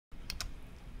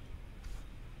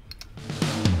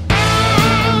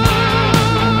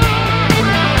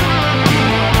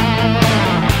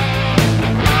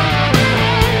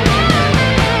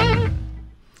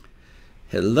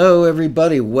Hello,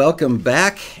 everybody. Welcome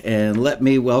back. And let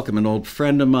me welcome an old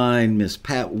friend of mine, Miss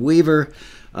Pat Weaver.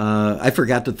 I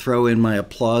forgot to throw in my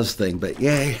applause thing, but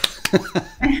yay.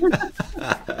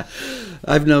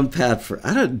 I've known Pat for,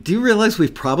 do you realize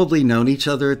we've probably known each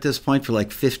other at this point for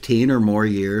like 15 or more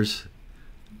years?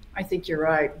 I think you're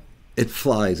right. It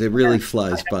flies. It really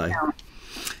flies by.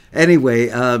 Anyway,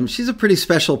 she's a pretty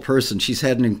special person. She's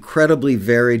had an incredibly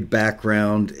varied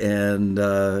background and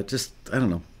just, I don't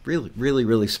know,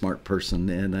 really smart person.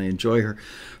 And I enjoy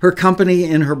her company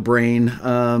and her brain.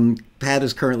 Pat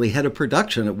is currently head of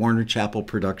production at Warner Chappell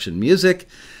Production Music,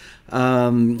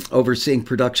 overseeing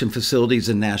production facilities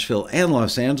in Nashville and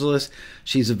Los Angeles.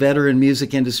 She's a veteran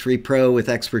music industry pro with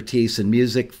expertise in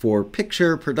music for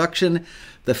picture production,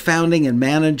 the founding and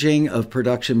managing of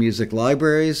production music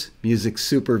libraries, music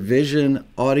supervision,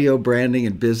 audio branding,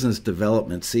 and business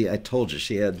development. See, I told you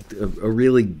she had a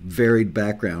really varied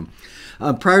background.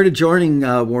 Prior to joining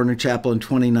Warner Chappell in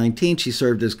 2019, she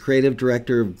served as creative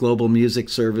director of global music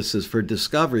services for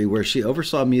Discovery, where she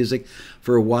oversaw music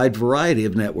for a wide variety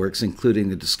of networks, including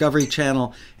the Discovery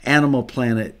Channel, Animal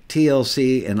Planet,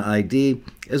 TLC, and ID,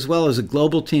 as well as a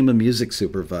global team of music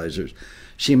supervisors.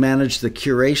 She managed the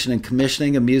curation and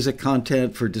commissioning of music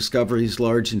content for Discovery's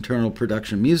large internal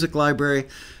production music library,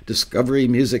 Discovery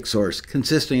Music Source,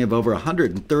 consisting of over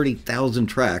 130,000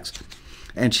 tracks.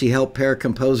 And she helped pair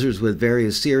composers with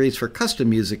various series for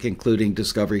custom music, including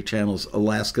Discovery Channel's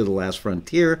Alaska: The Last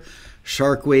Frontier,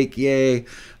 Shark Week, yay,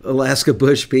 Alaska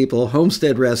Bush People,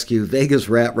 Homestead Rescue, Vegas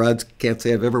Rat Rods, can't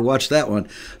say I've ever watched that one,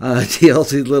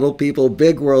 TLC Little People,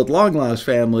 Big World, Long Lost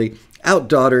Family,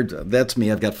 Outdaughtered, that's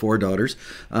me, I've got 4 daughters,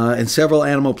 and several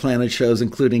Animal Planet shows,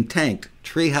 including Tanked,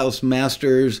 Treehouse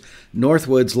Masters,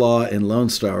 Northwoods Law, and Lone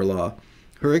Star Law.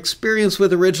 Her experience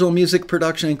with original music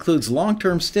production includes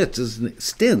long-term stints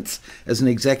as an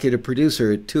executive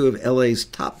producer at 2 of LA's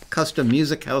top custom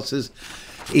music houses,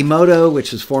 Emoto,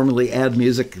 which is formerly Ad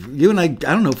Music. You and I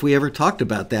don't know if we ever talked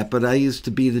about that, but I used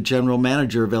to be the general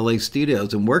manager of LA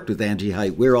Studios and worked with Angie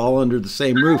Height. We're all under the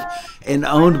same roof and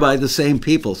owned by the same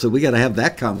people, so we got to have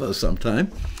that convo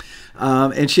sometime.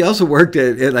 And she also worked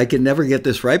at, and I can never get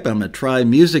this right, but I'm going to try,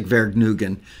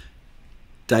 Musikvergnügen.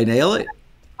 Did I nail it?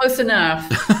 Close enough.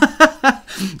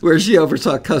 Where she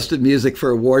oversaw custom music for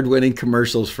award-winning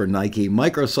commercials for Nike,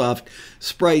 Microsoft,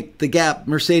 Sprite, The Gap,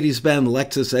 Mercedes-Benz,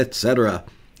 Lexus, etc.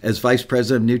 As vice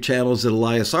president of new channels at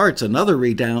Elias Arts, another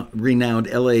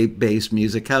renowned LA-based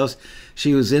music house,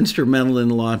 she was instrumental in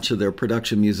the launch of their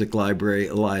production music library,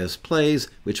 Elias Plays,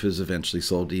 which was eventually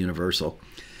sold to Universal.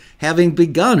 Having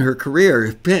begun her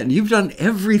career, Ben, you've done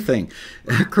everything.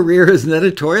 A career as an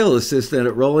editorial assistant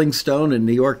at Rolling Stone and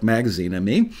New York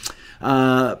Magazine,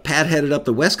 Pat headed up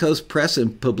the West Coast Press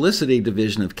and Publicity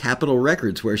Division of Capitol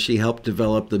Records, where she helped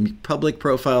develop the public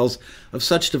profiles of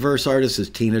such diverse artists as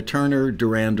Tina Turner,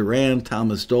 Duran Duran,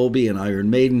 Thomas Dolby, and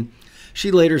Iron Maiden. She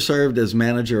later served as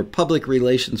manager of public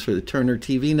relations for the Turner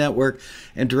TV network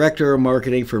and director of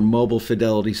marketing for Mobile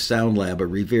Fidelity Sound Lab, a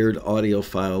revered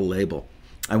audiophile label.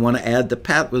 I want to add that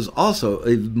Pat was also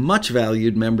a much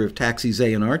valued member of Taxi's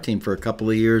A&R team for a couple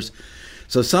of years.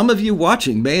 So some of you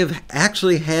watching may have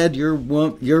actually had your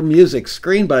music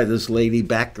screened by this lady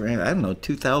back, I don't know,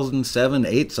 2007,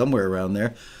 8, somewhere around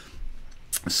there.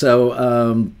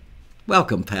 So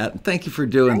welcome, Pat. Thank you for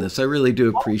doing this. I really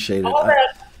do appreciate it. All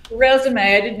that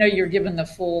resume, I didn't know you were given the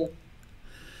full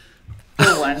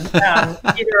one.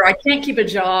 Either I can't keep a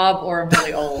job or I'm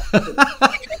really old.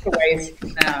 Takeaways.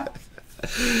 No.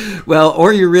 Well,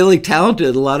 or you're really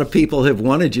talented. A lot of people have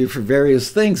wanted you for various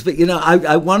things. But, you know,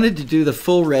 I wanted to do the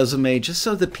full resume just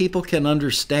so that people can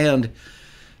understand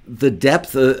the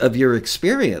depth of your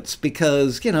experience.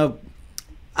 Because, you know,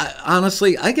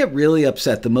 honestly, I get really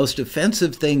upset. The most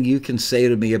offensive thing you can say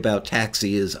to me about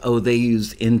Taxi is, oh, they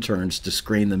used interns to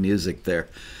screen the music there.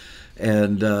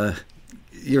 And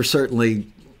you're certainly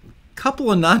a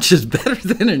couple of notches better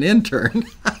than an intern.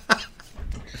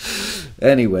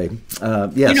 Anyway,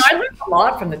 yes. You know, I learned a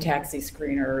lot from the Taxi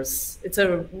screeners. It's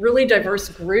a really diverse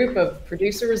group of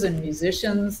producers and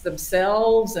musicians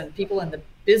themselves and people in the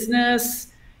business.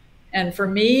 And for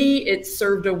me, it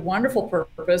served a wonderful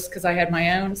purpose because I had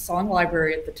my own song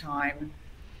library at the time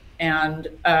and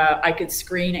I could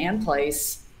screen and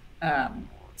place.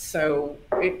 So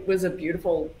it was a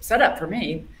beautiful setup for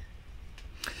me.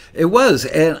 It was.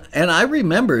 And I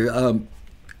remember...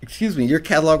 excuse me, your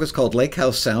catalog was called Lake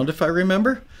House Sound, if I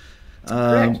remember.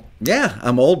 Yeah,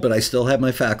 I'm old, but I still have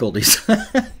my faculties.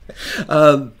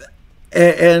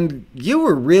 And you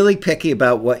were really picky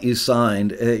about what you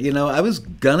signed. You know, I was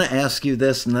going to ask you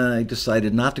this, and then I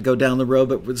decided not to go down the road,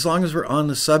 but as long as we're on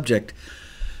the subject,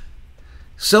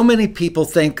 So many people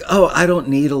think, oh, I don't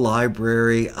need a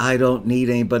library. I don't need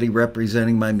anybody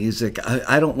representing my music.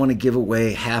 I don't want to give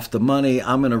away half the money.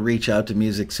 I'm going to reach out to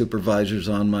music supervisors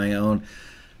on my own.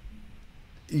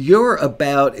 You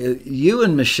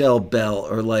and Michelle Bell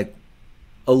are like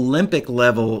Olympic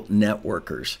level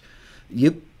networkers.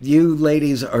 You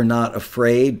ladies are not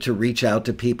afraid to reach out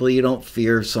to people. You don't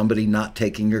fear somebody not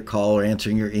taking your call or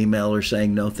answering your email or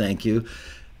saying no thank you.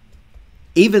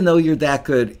 Even though you're that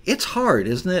good, it's hard,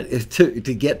 isn't it,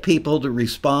 to get people to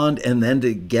respond and then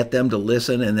to get them to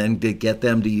listen and then to get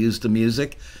them to use the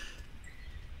music?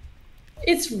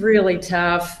 It's really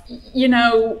tough. You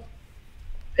know,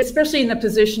 especially in the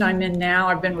position I'm in now.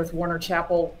 I've been with Warner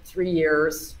Chappell 3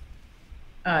 years,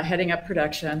 heading up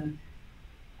production,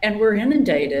 and we're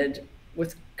inundated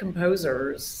with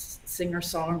composers,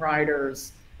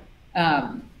 singer-songwriters,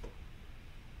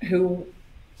 who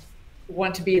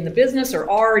want to be in the business or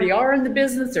already are in the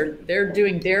business, or they're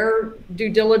doing their due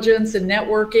diligence and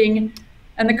networking,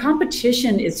 and the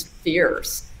competition is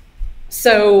fierce.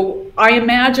 So I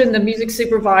imagine the music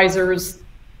supervisors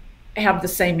have the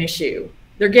same issue.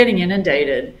 They're getting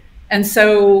inundated. And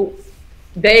so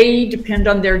they depend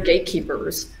on their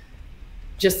gatekeepers,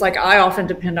 just like I often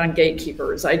depend on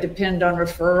gatekeepers. I depend on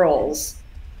referrals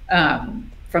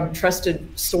from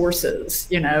trusted sources,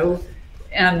 you know,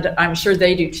 and I'm sure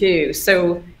they do too.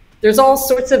 So there's all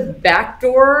sorts of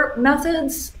backdoor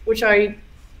methods, which I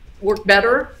work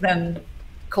better than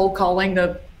cold calling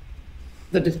the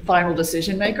final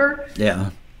decision maker. Yeah.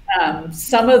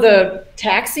 Some of the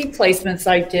taxi placements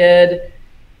I did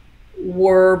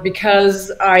were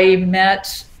because I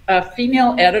met a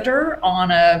female editor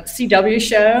on a CW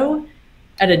show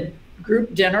at a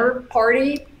group dinner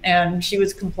party, and she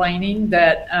was complaining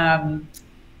that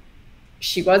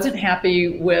she wasn't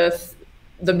happy with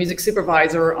the music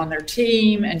supervisor on their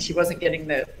team, and she wasn't getting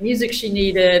the music she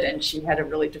needed, and she had a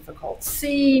really difficult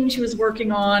scene she was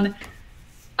working on.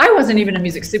 I wasn't even a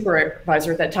music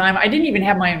supervisor at that time. I didn't even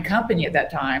have my own company at that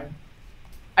time.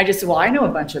 I just said, well, I know a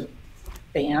bunch of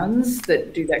bands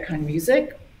that do that kind of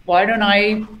music. Why don't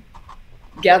I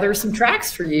gather some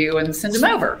tracks for you and send them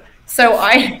over? So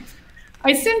I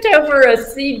sent over a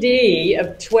CD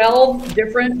of 12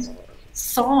 different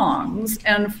songs,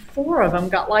 and 4 of them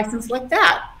got licensed like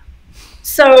that.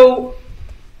 So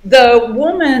the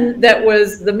woman that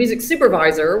was the music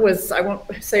supervisor was, I won't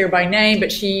say her by name, but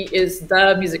she is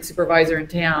the music supervisor in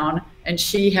town, and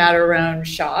she had her own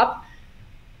shop.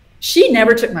 She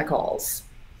never took my calls.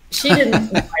 She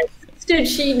didn't.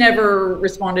 She never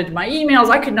responded to my emails.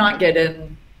 I could not get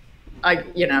in,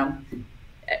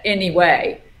 any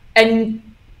way. And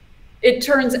it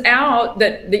turns out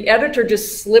that the editor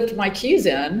just slipped my cues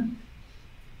in.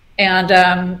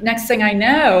 And next thing I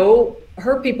know,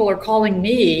 her people are calling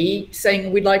me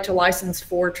saying, we'd like to license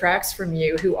 4 tracks from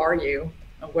you. Who are you?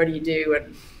 And what do you do?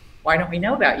 And why don't we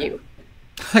know about you?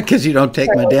 Because you don't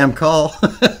take my damn call.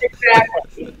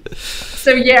 Exactly.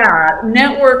 So yeah,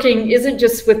 networking isn't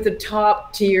just with the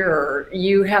top tier.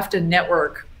 You have to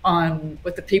network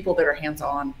with the people that are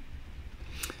hands-on.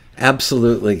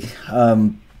 Absolutely.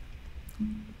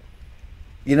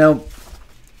 You know,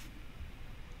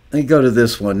 let me go to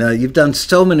this one. Now, you've done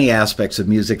so many aspects of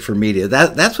music for media.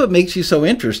 That's what makes you so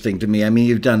interesting to me. I mean,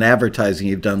 you've done advertising,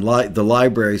 you've done the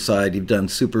library side, you've done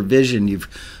supervision, you've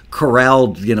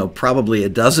corralled, probably a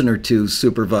dozen or 2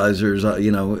 supervisors,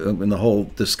 in the whole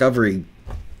Discovery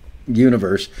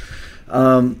universe.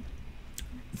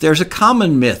 There's a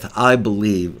common myth, I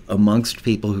believe, amongst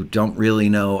people who don't really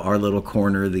know our little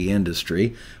corner of the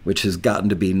industry, which has gotten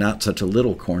to be not such a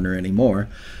little corner anymore.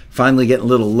 Finally getting a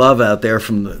little love out there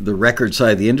from the record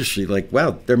side of the industry, like,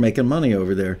 wow, they're making money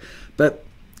over there. But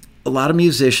a lot of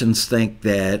musicians think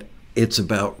that it's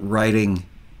about writing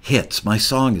hits. My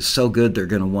song is so good, they're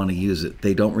going to want to use it.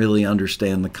 They don't really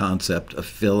understand the concept of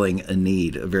filling a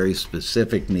need, a very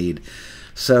specific need.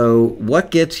 So what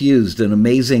gets used? An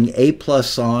amazing A+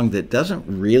 song that doesn't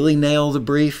really nail the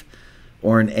brief,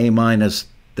 or an A-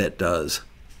 that does?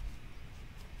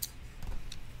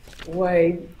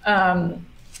 Boy, the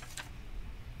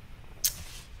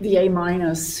A-, I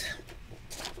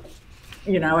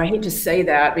hate to say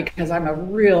that because I'm a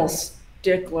real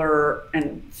stickler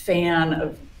and fan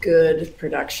of good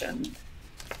production.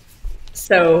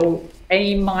 So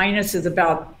A- is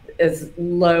about as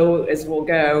low as we'll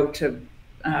go to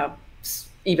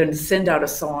even send out a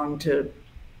song to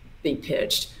be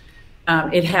pitched.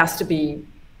 It has to be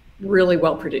really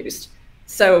well produced.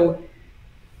 So,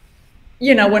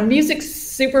 when music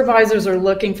supervisors are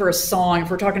looking for a song, if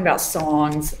we're talking about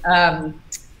songs,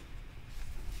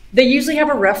 they usually have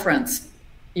a reference.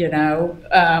 you know.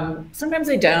 Sometimes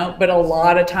they don't, but a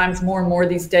lot of times, more and more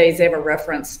these days, they have a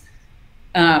reference.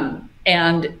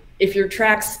 And if your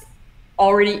track's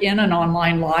already in an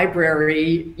online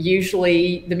library,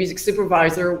 usually the music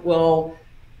supervisor will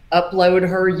upload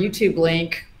her YouTube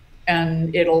link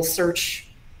and it'll search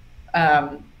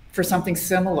for something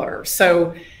similar.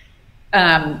 So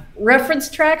reference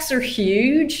tracks are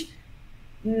huge.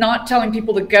 Not telling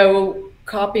people to go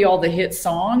copy all the hit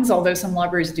songs, although some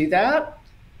libraries do that.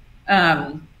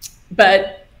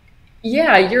 But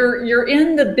yeah, you're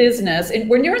in the business, and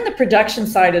when you're in the production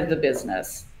side of the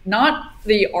business, not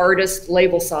the artist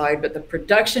label side, but the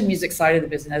production music side of the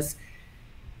business,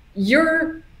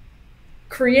 you're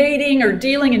creating or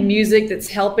dealing in music that's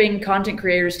helping content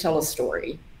creators tell a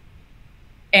story.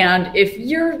 And if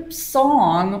your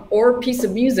song or piece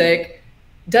of music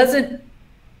doesn't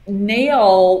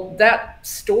nail that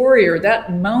story or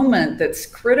that moment that's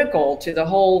critical to the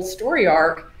whole story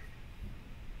arc,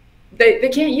 they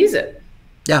can't use it.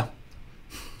 Yeah.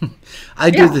 I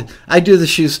do the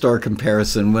shoe store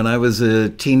comparison. When I was a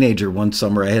teenager one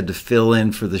summer, I had to fill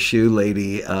in for the shoe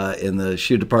lady in the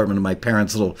shoe department of my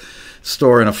parents' little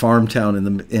store in a farm town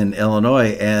in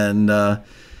Illinois. And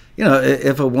you know,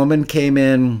 if a woman came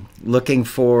in looking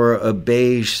for a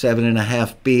beige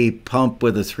 7.5B pump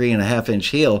with a 3.5-inch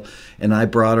heel, and I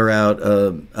brought her out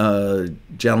a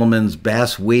gentleman's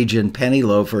Bass Weegian penny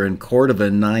loafer and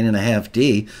Cordovan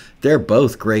 9.5D, they're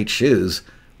both great shoes.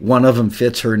 One of them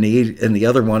fits her need, and the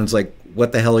other one is like,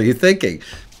 what the hell are you thinking?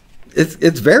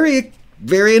 It's very,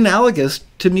 very analogous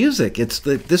to music. It's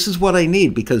this is what I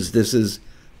need because this is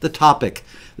the topic.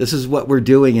 This is what we're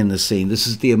doing in the scene. This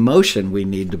is the emotion we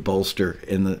need to bolster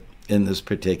in this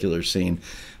particular scene.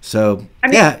 So, I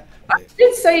mean, yeah. I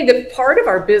did say that part of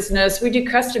our business, we do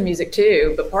custom music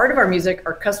too, but part of our music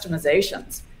are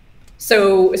customizations.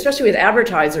 So especially with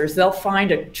advertisers, they'll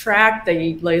find a track,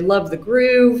 they love the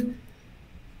groove.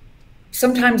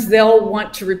 Sometimes they'll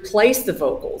want to replace the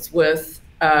vocals with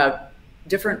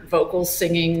different vocals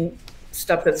singing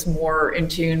stuff that's more in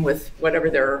tune with whatever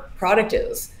their product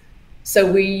is. So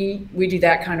we do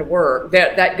that kind of work.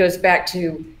 That goes back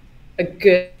to a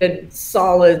good,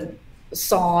 solid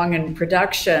song and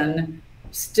production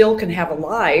still can have a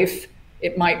life.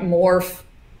 It might morph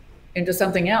into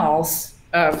something else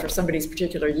for somebody's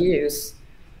particular use.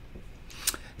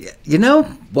 You know,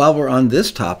 while we're on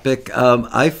this topic,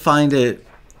 I find it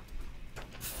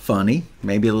funny,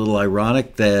 maybe a little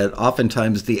ironic, that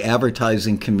oftentimes the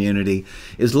advertising community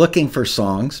is looking for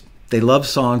songs. They love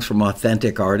songs from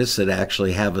authentic artists that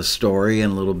actually have a story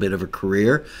and a little bit of a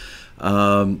career.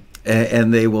 And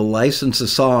they will license a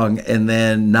song and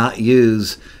then not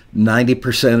use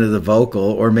 90% of the vocal,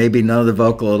 or maybe none of the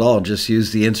vocal at all, just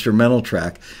use the instrumental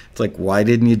track. It's like, why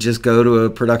didn't you just go to a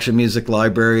production music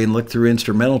library and look through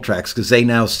instrumental tracks? Because they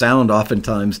now sound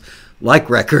oftentimes like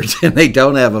records and they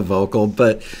don't have a vocal.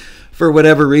 But for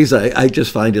whatever reason, I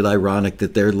just find it ironic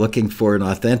that they're looking for an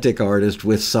authentic artist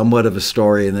with somewhat of a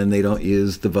story, and then they don't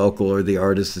use the vocal or the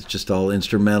artist. It's just all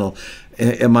instrumental.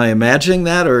 Am I imagining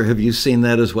that, or have you seen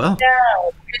that as well?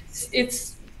 No,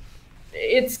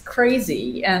 it's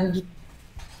crazy. And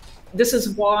this is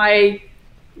why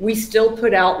we still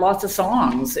put out lots of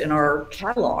songs in our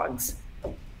catalogs.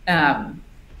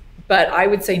 But I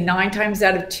would say 9 times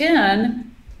out of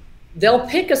 10, they'll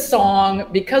pick a song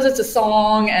because it's a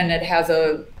song and it has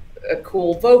a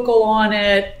cool vocal on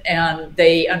it and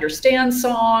they understand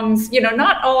songs. You know,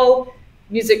 not all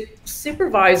music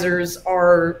supervisors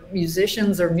are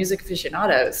musicians or music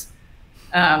aficionados.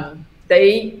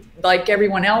 They, like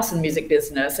everyone else in the music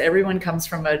business, everyone comes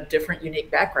from a different, unique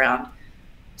background.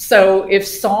 So if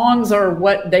songs are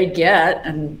what they get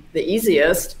and the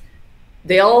easiest,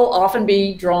 they'll often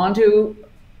be drawn to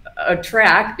a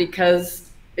track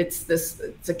because it's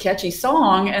a catchy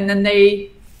song, and then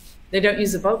they don't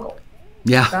use the vocal.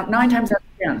 Yeah. About 9 times out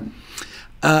of 10.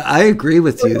 I agree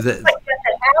with you that like to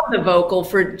have the vocal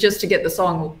for just to get the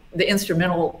song, the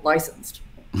instrumental licensed.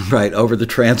 Right, over the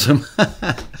transom.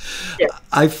 Yeah.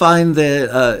 I find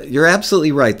that you're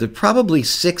absolutely right. That probably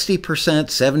 60%,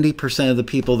 70% of the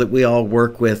people that we all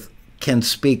work with can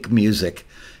speak music.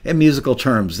 In musical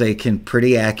terms, they can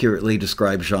pretty accurately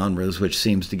describe genres, which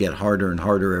seems to get harder and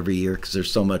harder every year because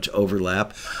there's so much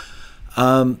overlap.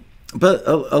 But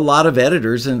a lot of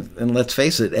editors, and let's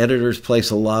face it, editors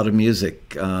place a lot of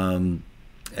music, and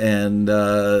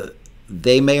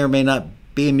they may or may not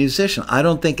be a musician. I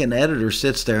don't think an editor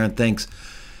sits there and thinks,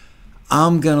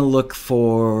 I'm going to look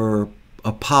for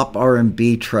a pop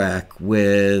R&B track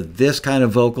with this kind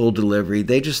of vocal delivery.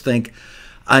 They just think,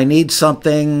 I need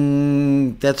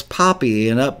something that's poppy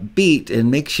and upbeat and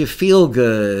makes you feel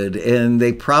good. And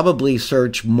they probably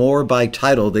search more by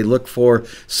title. They look for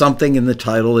something in the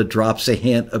title that drops a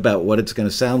hint about what it's going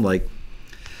to sound like.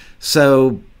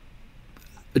 So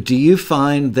do you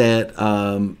find that,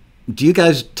 do you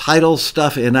guys title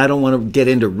stuff? And I don't want to get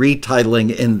into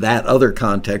retitling in that other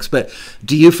context, but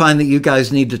do you find that you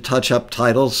guys need to touch up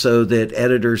titles so that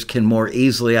editors can more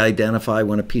easily identify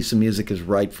when a piece of music is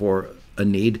right for a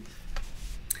need?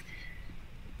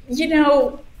 You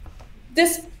know,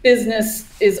 this business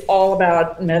is all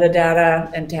about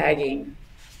metadata and tagging,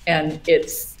 and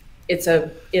it's a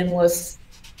endless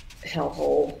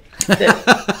hellhole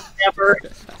that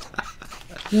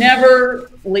never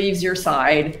leaves your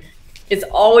side. It's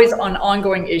always an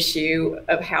ongoing issue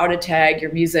of how to tag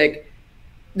your music.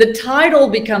 The title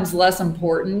becomes less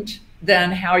important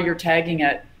than how you're tagging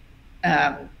it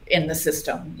in the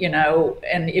system, you know.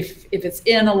 And if it's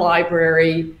in a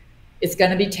library, it's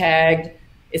going to be tagged.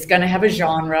 It's going to have a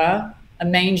genre, a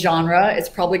main genre. It's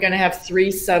probably going to have 3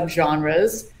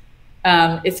 subgenres.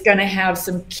 It's going to have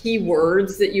some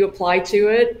keywords that you apply to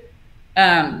it.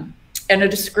 And a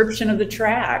description of the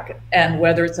track, and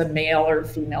whether it's a male or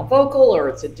female vocal, or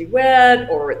it's a duet,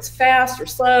 or it's fast or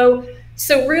slow.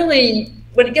 So really,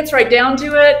 when it gets right down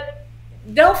to it,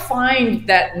 they'll find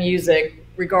that music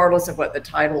regardless of what the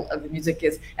title of the music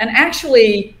is. And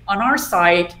actually, on our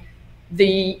site,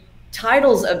 the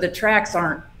titles of the tracks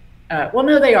aren't, well,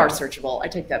 no, they are searchable. I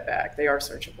take that back. They are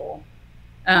searchable.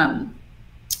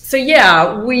 So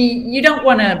yeah, you don't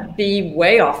want to be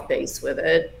way off base with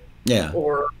it. Yeah.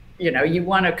 Or, you know, you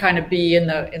want to kind of be in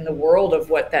the world of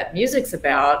what that music's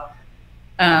about.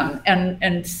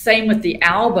 And same with the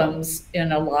albums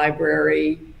in a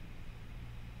library.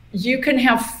 You can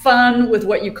have fun with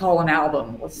what you call an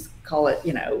album. Let's call it,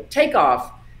 you know,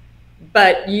 Takeoff.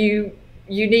 But you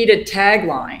need a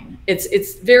tagline.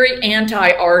 It's very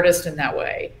anti-artist in that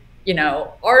way. You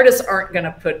know, artists aren't going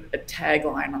to put a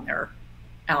tagline on their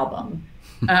album.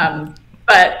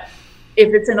 But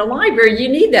if it's in a library, you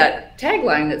need that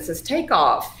tagline that says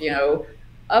Takeoff, you know,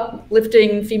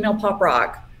 uplifting female pop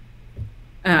rock.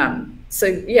 So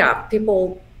yeah,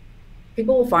 people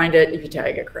will find it if you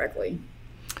tag it correctly.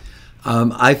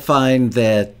 I find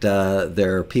that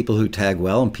there are people who tag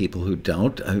well and people who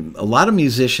don't. A lot of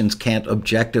musicians can't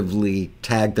objectively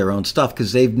tag their own stuff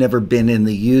because they've never been in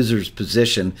the user's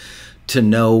position to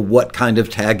know what kind of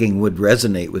tagging would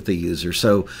resonate with the user.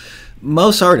 So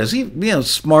most artists, you know,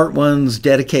 smart ones,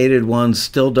 dedicated ones,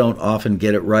 still don't often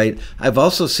get it right. I've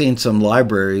also seen some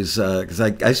libraries, because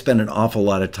I spend an awful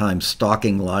lot of time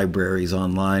stalking libraries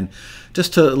online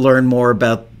just to learn more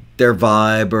about their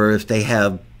vibe, or if they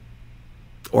have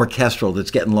orchestral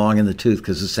that's getting long in the tooth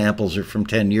because the samples are from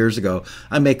 10 years ago.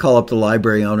 I may call up the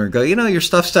library owner and go, you know, your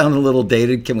stuff's sounding a little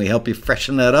dated. Can we help you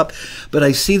freshen that up? But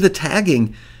I see the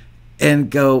tagging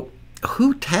and go,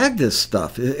 who tagged this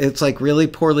stuff? It's like really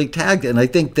poorly tagged. And I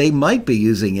think they might be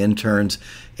using interns,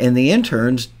 and the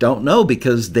interns don't know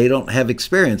because they don't have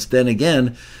experience. Then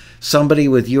again, somebody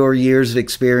with your years of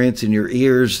experience and your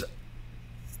ears,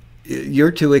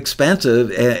 you're too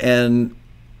expensive, and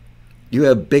you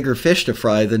have bigger fish to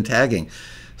fry than tagging.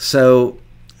 So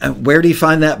where do you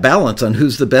find that balance on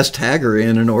who's the best tagger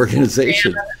in an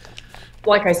organization?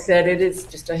 Like I said, it is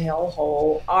just a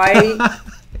hellhole.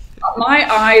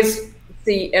 My eyes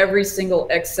see every single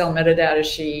Excel metadata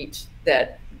sheet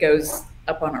that goes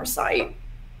up on our site.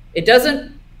 It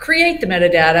doesn't create the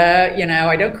metadata, you know,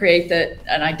 I don't create that,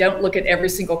 and I don't look at every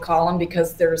single column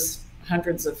because there's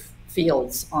hundreds of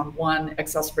fields on one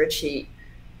Excel spreadsheet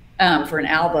for an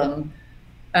album.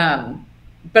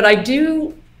 But I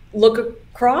do look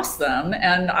across them,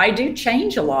 and I do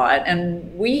change a lot.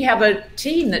 And we have a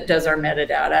team that does our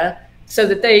metadata so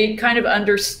that they kind of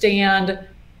understand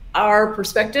our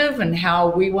perspective and how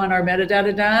we want our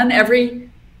metadata done. Every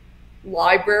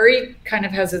library kind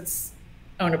of has its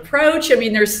own approach. I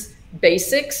mean, there's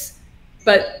basics,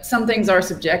 but some things are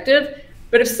subjective.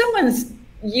 But if someone's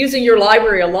using your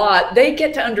library a lot, they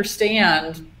get to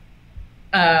understand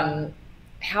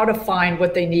how to find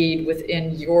what they need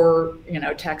within your, you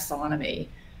know, taxonomy.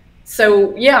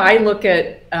 So yeah, I look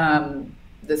at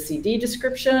the CD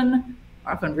description,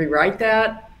 I often rewrite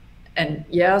that. And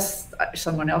yes,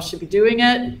 someone else should be doing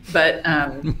it, but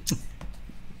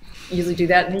usually do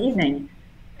that in the evening.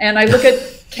 And I look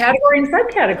at category and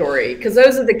subcategory, because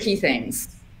those are the key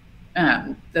things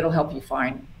that'll help you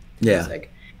find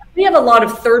music. We have a lot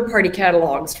of third-party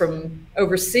catalogs from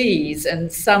overseas,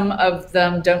 and some of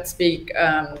them don't speak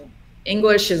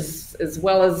English as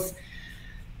well as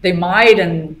they might,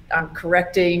 and I'm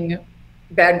correcting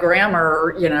bad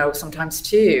grammar, sometimes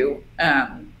too.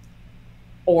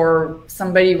 Or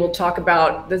somebody will talk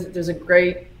about this, there's a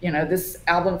great, this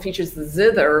album features the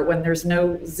zither when there's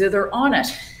no zither on it.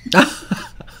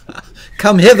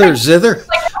 Come hither, zither.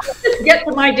 Just get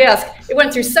to my desk. It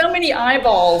went through so many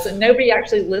eyeballs and nobody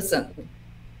actually listened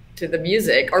to the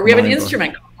music. Or we have an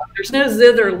instrument call. There's no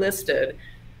zither listed.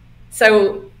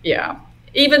 So yeah,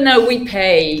 even though we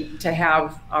pay to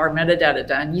have our metadata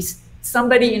done,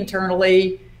 somebody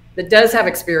internally that does have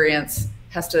experience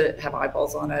has to have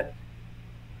eyeballs on it.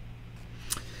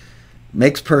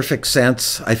 Makes perfect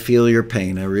sense. I feel your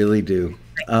pain. I really do.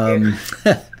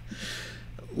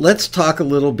 Let's talk a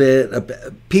little bit.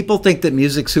 People think that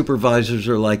music supervisors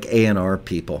are like A&R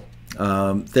people.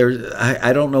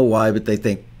 I don't know why, but they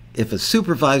think if a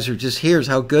supervisor just hears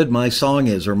how good my song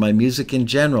is or my music in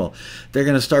general, they're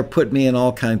going to start putting me in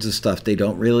all kinds of stuff. They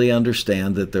don't really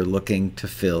understand that they're looking to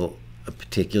fill a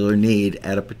particular need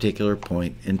at a particular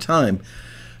point in time.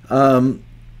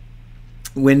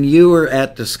 When you were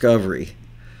at Discovery,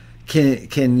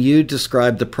 can you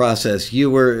describe the process? You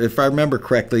were, if I remember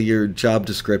correctly, your job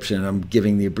description, I'm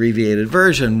giving the abbreviated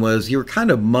version, was you were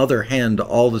kind of mother hen to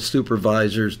all the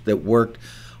supervisors that worked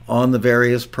on the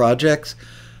various projects.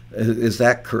 Is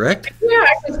that correct? Yeah,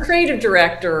 I was creative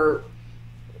director.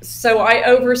 So I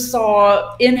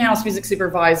oversaw in-house music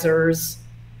supervisors,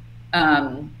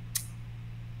 several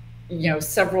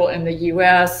in the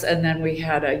US, and then we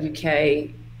had a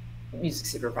UK music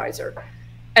supervisor.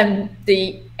 And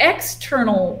the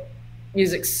external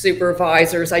music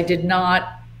supervisors, I did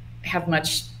not have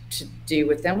much to do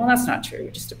with them. Well, that's not true.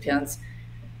 It just depends.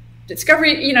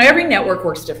 Discovery, every network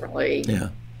works differently.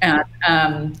 Yeah.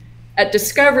 And at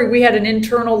Discovery, we had an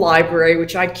internal library,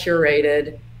 which I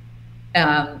curated.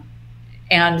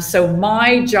 And so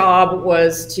my job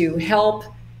was to help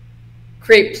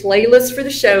create playlists for the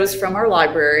shows from our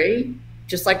library,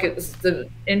 just like it was the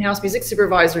in-house music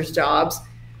supervisors' jobs,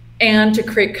 and to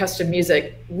create custom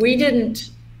music. We didn't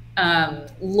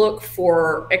look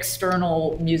for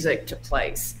external music to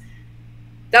place.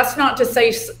 That's not to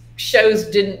say shows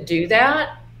didn't do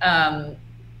that.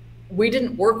 We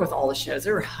didn't work with all the shows.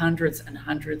 There were hundreds and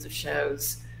hundreds of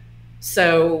shows.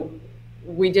 So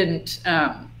we didn't,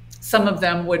 some of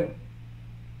them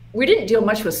we didn't deal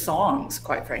much with songs,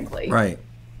 quite frankly. Right.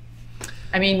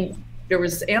 I mean, there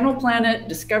was Animal Planet,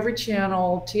 Discovery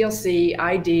Channel, TLC,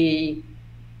 ID,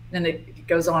 then it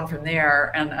goes on from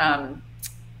there, and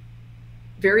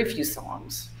very few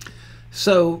songs.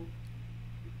 So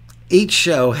each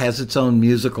show has its own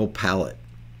musical palette,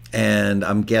 and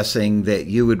I'm guessing that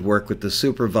you would work with the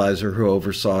supervisor who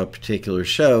oversaw a particular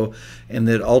show, and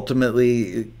that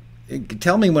ultimately,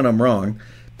 tell me when I'm wrong,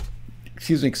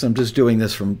 excuse me, because I'm just doing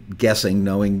this from guessing,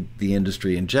 knowing the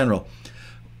industry in general.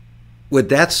 Would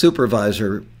that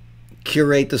supervisor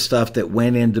curate the stuff that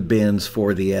went into bins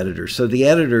for the editors? So the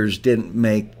editors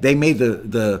made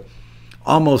the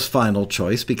almost final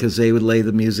choice, because they would lay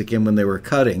the music in when they were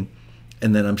cutting.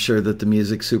 And then I'm sure that the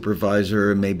music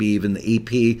supervisor and maybe even the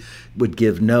EP would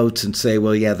give notes and say,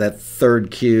 well, yeah, that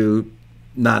third cue,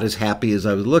 not as happy as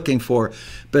I was looking for.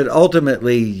 But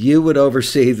ultimately, you would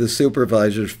oversee the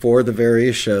supervisors for the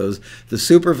various shows. The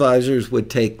supervisors would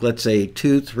take, let's say,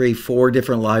 2, 3, 4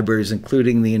 different libraries,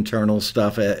 including the internal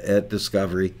stuff at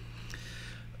Discovery,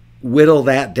 whittle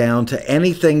that down to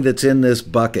anything that's in this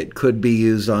bucket could be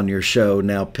used on your show.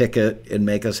 Now pick it and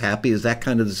make us happy. Is that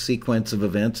kind of the sequence of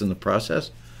events in the process?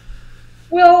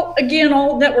 Well, again,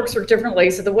 all networks work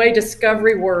differently. So the way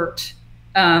Discovery worked,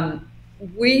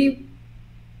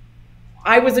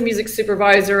 I was a music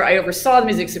supervisor. I oversaw the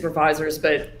music supervisors,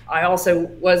 but I also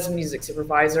was a music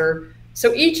supervisor.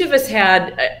 So each of us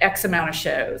had X amount of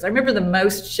shows. I remember the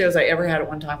most shows I ever had at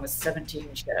one time was 17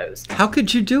 shows. How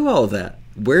could you do all that?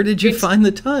 Where did you find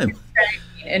the time?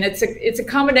 And it's a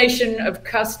combination of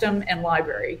custom and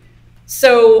library.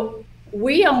 So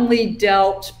we only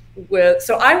dealt with,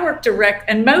 so I worked direct,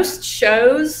 and most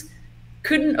shows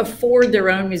couldn't afford their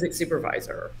own music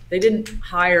supervisor. They didn't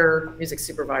hire music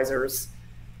supervisors.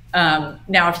 Now,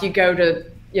 if you go to,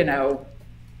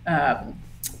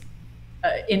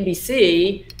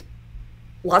 NBC,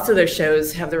 lots of those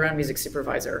shows have their own music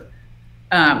supervisor.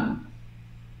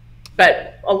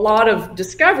 But a lot of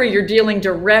Discovery, you're dealing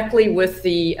directly with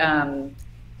the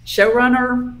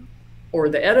showrunner or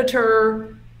the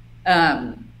editor,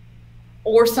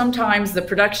 or sometimes the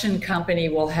production company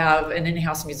will have an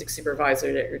in-house music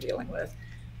supervisor that you're dealing with.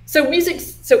 So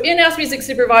in-house music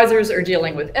supervisors are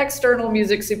dealing with external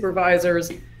music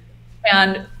supervisors,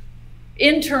 and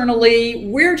internally,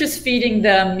 we're just feeding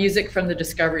them music from the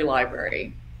Discovery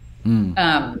library.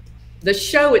 The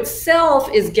show itself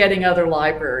is getting other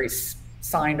libraries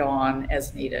signed on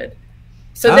as needed.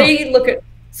 So they look at,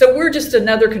 so we're just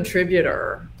another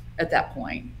contributor at that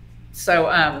point.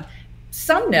 So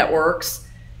some networks,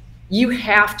 you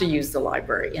have to use the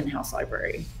library, in-house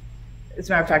library. As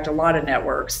a matter of fact, a lot of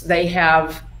networks, they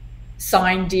have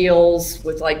signed deals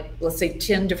with, like, let's say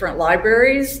 10 different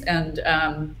libraries, and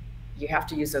you have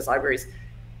to use those libraries.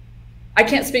 I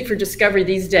can't speak for Discovery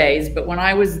these days, but when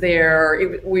I was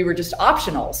there, we were just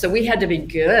optional. So we had to be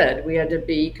good. We had to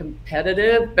be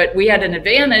competitive, but we had an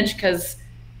advantage because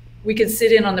we could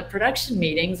sit in on the production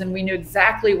meetings and we knew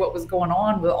exactly what was going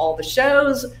on with all the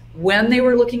shows, when they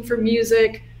were looking for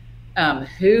music,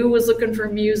 who was looking for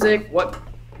music, what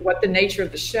the nature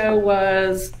of the show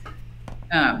was.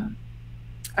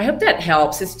 I hope that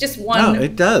helps. It's just one. No,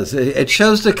 it does. It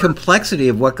shows the complexity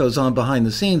of what goes on behind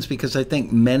the scenes, because I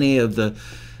think many of the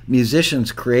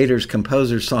musicians, creators,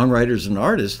 composers, songwriters, and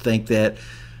artists think that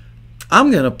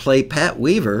I'm going to play Pat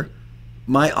Weaver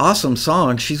my awesome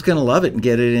song. She's going to love it and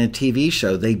get it in a TV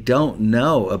show. They don't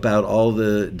know about all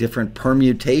the different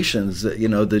permutations, you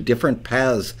know, the different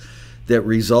paths that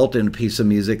result in a piece of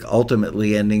music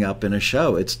ultimately ending up in a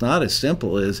show. It's not as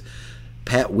simple as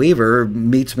Pat Weaver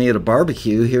meets me at a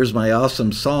barbecue, here's my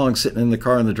awesome song sitting in the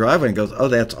car in the driveway, and goes, oh,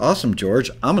 that's awesome, George.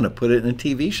 I'm going to put it in a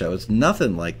TV show. It's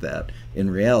nothing like that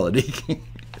in reality.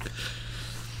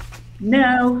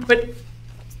 No, but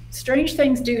strange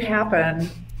things do happen.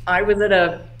 I was at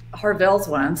a Harvell's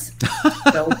once.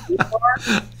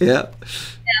 Yeah.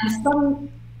 And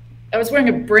I was wearing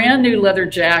a brand new leather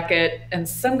jacket, and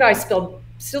some guy spilled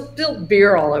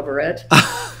beer all over it.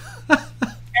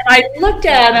 And I looked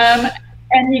at him,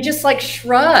 and he just like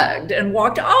shrugged and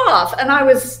walked off. And I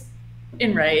was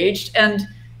enraged. And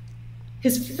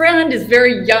his friend is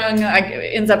very young,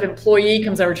 ends up employee,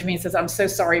 comes over to me and says, I'm so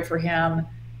sorry for him.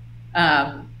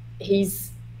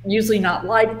 He's usually not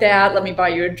like that. Let me buy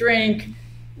you a drink.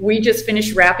 We just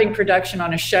finished wrapping production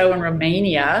on a show in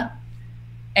Romania,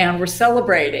 and we're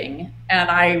celebrating.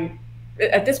 And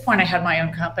at this point, I had my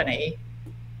own company.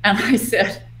 And I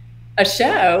said, a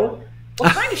show?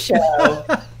 What kind of show?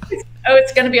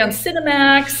 It's going to be on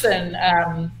Cinemax, and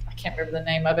I can't remember the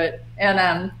name of it. And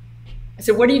I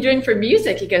said, what are you doing for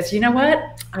music? He goes, you know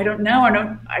what? I don't know.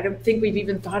 I don't think we've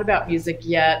even thought about music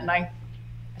yet. And I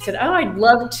said, oh, I'd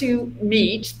love to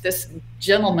meet this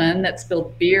gentleman that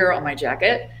spilled beer on my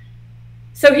jacket.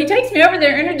 So he takes me over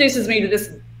there, introduces me to this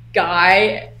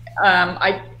guy.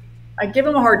 I give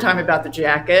him a hard time about the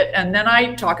jacket, and then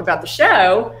I talk about the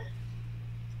show.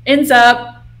 Ends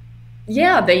up,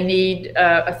 yeah, they need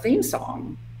a theme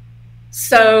song.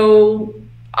 So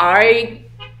I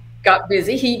got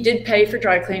busy. He did pay for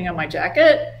dry cleaning on my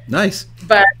jacket. Nice.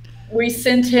 But we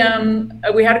sent him,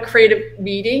 we had a creative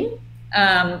meeting.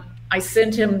 I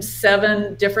sent him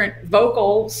 7 different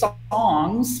vocal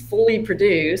songs, fully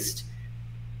produced,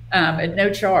 at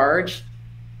no charge,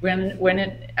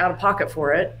 went out of pocket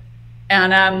for it.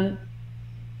 And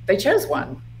they chose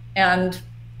one. And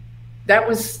that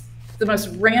was the most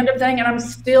random thing, and I'm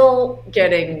still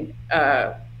getting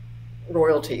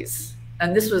royalties.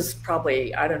 And this was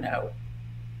probably, I don't know,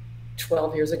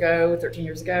 12 years ago, 13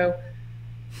 years ago.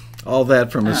 All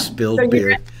that from a spilled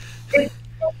beer. It's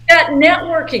that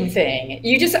networking thing.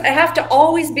 You just have to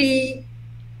always be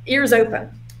ears open.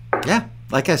 Yeah.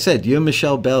 Like I said, you and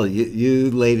Michelle Bell,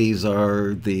 you ladies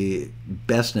are the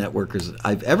best networkers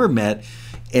I've ever met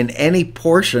in any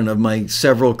portion of my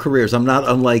several careers. I'm not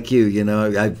unlike you. You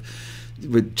know, I've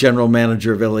with general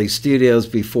manager of LA Studios,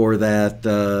 before that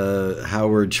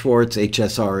Howard Schwartz,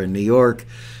 HSR in New York,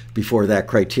 before that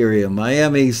Criteria in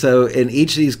Miami. So in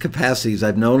each of these capacities,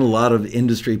 I've known a lot of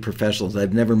industry professionals.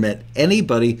 I've never met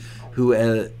anybody who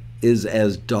is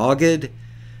as dogged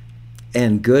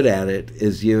and good at it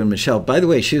as you and Michelle. By the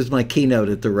way, she was my keynote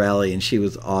at the rally, and she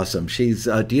was awesome. She's,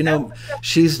 do you know,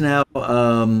 she's now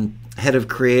head of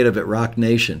creative at Rock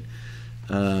Nation.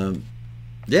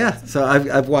 Yeah, so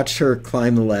I've watched her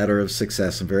climb the ladder of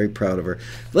success. I'm very proud of her.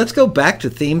 Let's go back to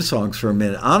theme songs for a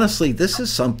minute. Honestly, this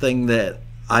is something that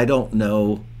I don't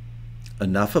know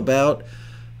enough about.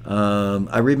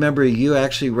 I remember you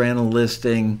actually ran a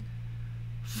listing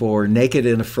for Naked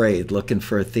and Afraid, looking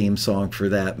for a theme song for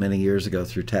that many years ago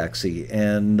through Taxi.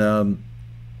 And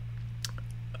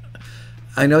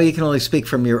I know you can only speak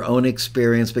from your own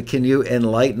experience, but can you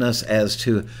enlighten us as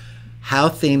to how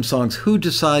theme songs, who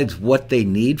decides what they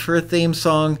need for a theme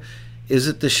song? Is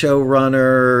it the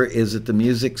showrunner? Is it the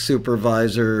music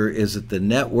supervisor? Is it the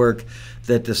network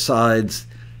that decides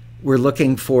we're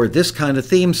looking for this kind of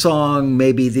theme song?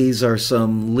 Maybe these are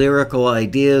some lyrical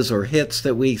ideas or hits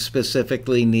that we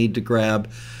specifically need to grab.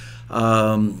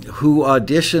 who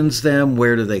auditions them,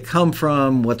 where do they come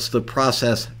from, what's the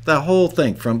process, the whole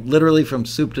thing, from literally from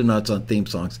soup to nuts on theme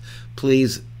songs.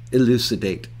 Please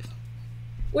elucidate.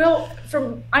 Well,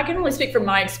 I can only speak from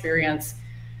my experience.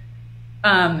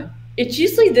 It's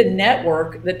usually the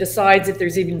network that decides if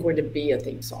there's even going to be a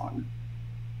theme song.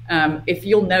 If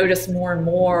you'll notice more and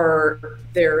more,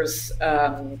 there's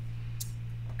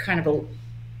kind of a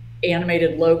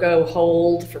animated logo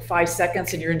hold for 5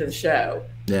 seconds and you're into the show.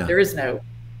 Yeah. There is no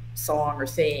song or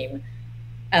theme.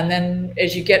 And then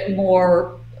as you get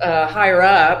more higher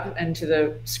up into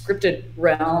the scripted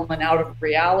realm and out of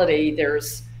reality,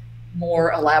 there's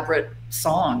more elaborate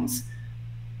songs.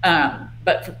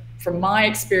 But from my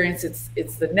experience,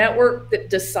 it's the network that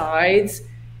decides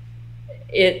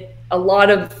it. A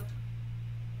lot of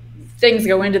things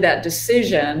go into that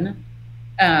decision.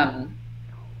 I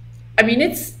mean,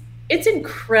 it's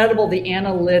incredible the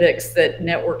analytics that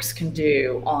networks can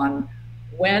do on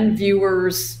when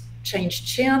viewers change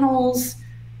channels,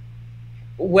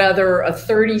 whether a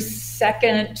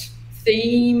 30-second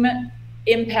theme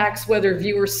impacts whether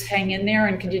viewers hang in there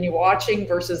and continue watching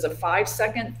versus a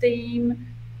 5-second theme.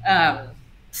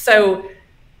 So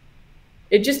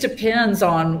it just depends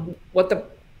on what the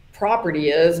property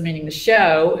is, meaning the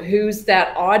show, who's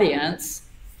that audience,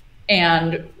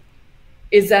 and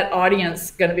is that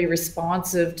audience going to be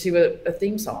responsive to a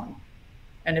theme song?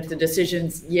 And if the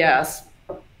decision's yes,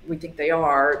 we think they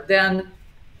are, then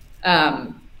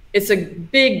it's a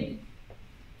big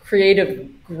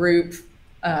creative group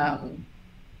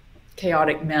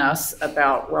chaotic mess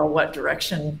about, well, what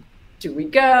direction do we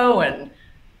go? And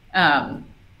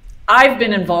I've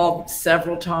been involved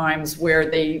several times where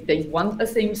they want a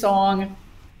theme song,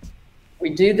 we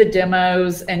do the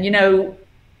demos, and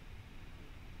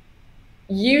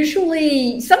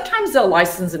usually, sometimes they'll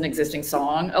license an existing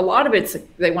song. A lot of it's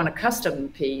they want a custom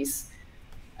piece.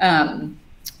 And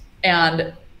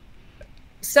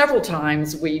several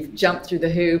times we've jumped through the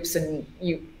hoops, and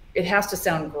it has to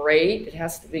sound great. It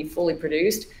has to be fully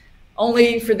produced,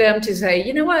 only for them to say,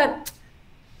 you know what,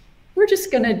 we're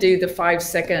just going to do the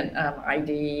 5-second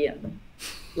ID and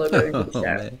logo of the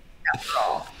show after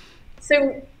all.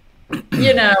 So,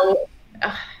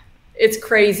 it's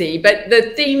crazy, but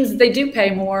the themes, they do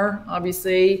pay more,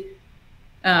 obviously.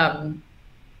 And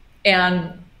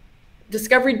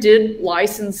Discovery did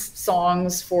license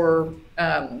songs for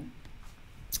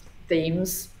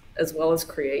themes as well as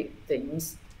create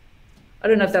themes. I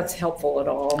don't know if that's helpful at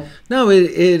all. No, it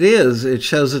is. It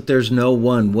shows that there's no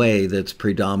one way that's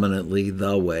predominantly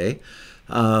the way.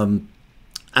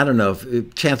 I don't know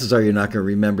if chances are you're not going to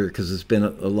remember because it's been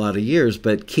a lot of years,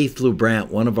 but Keith LeBrant,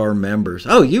 one of our members.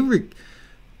 Pedro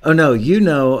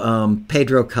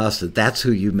Costa. That's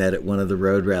who you met at one of the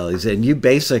road rallies. And you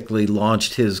basically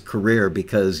launched his career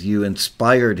because you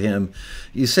inspired him.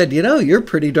 You said, you're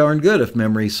pretty darn good if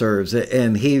memory serves.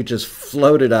 And he just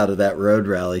floated out of that road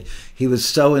rally. He was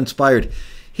so inspired.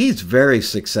 He's very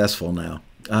successful now.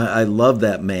 I love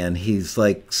that man. He's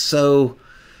like so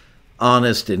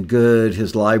honest and good.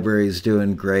 His library is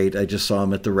doing great. I just saw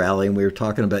him at the rally and we were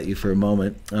talking about you for a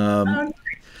moment.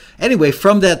 Anyway,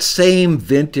 from that same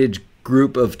vintage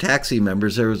group of Taxi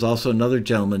members, there was also another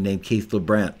gentleman named Keith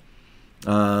LeBrant,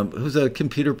 who's a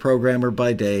computer programmer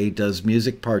by day, does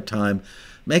music part-time,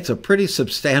 makes a pretty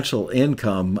substantial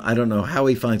income. I don't know how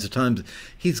he finds the time.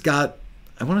 He's got,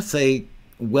 I want to say,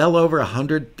 well over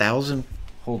 100,000.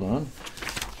 Hold on.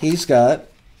 He's got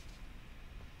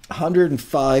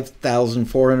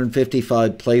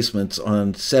 105,455 placements on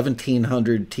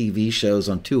 1,700 TV shows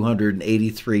on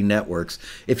 283 networks.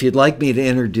 If you'd like me to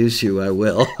introduce you, I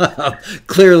will.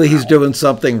 Clearly, he's doing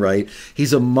something right.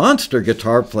 He's a monster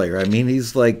guitar player. I mean,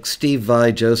 he's like Steve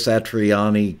Vai, Joe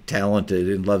Satriani, talented,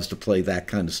 and loves to play that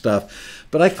kind of stuff.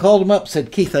 But I called him up,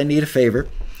 said, Keith, I need a favor.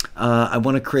 I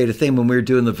want to create a theme. When we were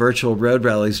doing the virtual road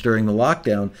rallies during the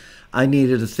lockdown, I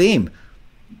needed a theme.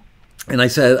 And I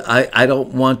said, I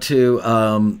don't want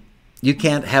to, you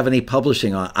can't have any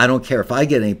publishing on. I don't care if I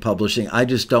get any publishing. I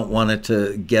just don't want it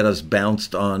to get us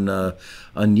bounced on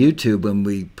YouTube when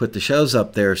we put the shows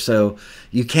up there. So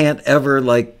you can't ever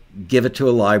give it to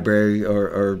a library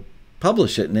or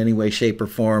publish it in any way, shape, or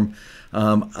form.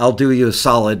 I'll do you a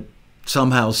solid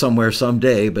somehow, somewhere,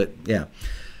 someday. But yeah.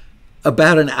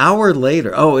 About an hour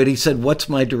later, and he said, what's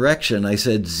my direction? I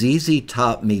said, ZZ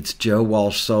Top meets Joe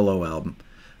Walsh solo album.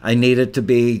 I need it to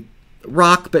be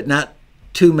rock, but not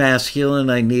too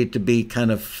masculine. I need it to be kind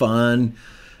of fun.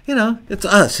 you know, it's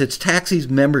us. It's Taxi's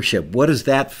membership. What does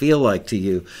that feel like to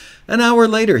you? An hour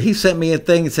later, he sent me a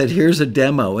thing and said, here's a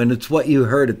demo, and it's what you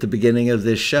heard at the beginning of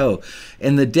this show.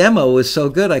 And the demo was so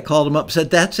good, I called him up and said,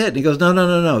 that's it. And he goes, no, no,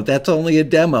 no, no, that's only a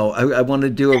demo. I want to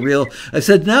do a real... I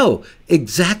said, no,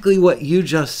 exactly what you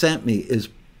just sent me is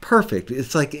perfect.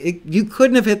 It's like you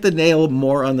couldn't have hit the nail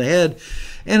more on the head.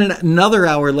 And another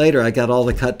hour later, I got all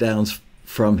the cut downs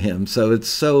from him. So it's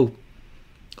so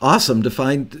awesome to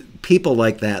find people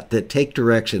like that take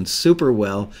direction super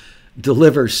well,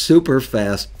 deliver super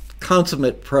fast,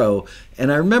 consummate pro.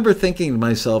 And I remember thinking to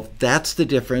myself, that's the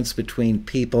difference between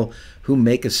people who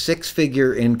make a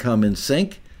six-figure income in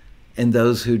sync and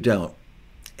those who don't.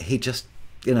 He just,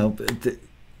 you know,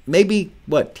 maybe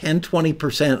what,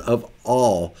 10-20% of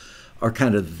all are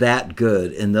kind of that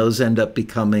good, and those end up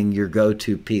becoming your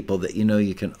go-to people that you know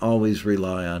you can always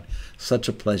rely on. Such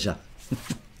a pleasure.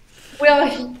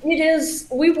 Well, it is.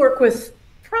 We work with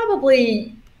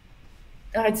probably,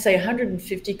 I'd say,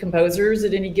 150 composers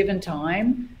at any given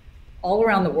time, all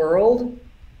around the world.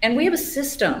 And we have a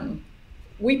system.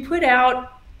 We put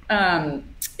out,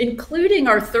 including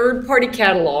our third-party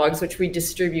catalogs, which we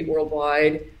distribute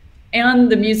worldwide,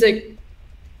 and the music,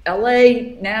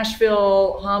 LA,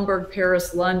 Nashville, Hamburg,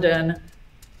 Paris, London,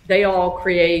 they all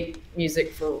create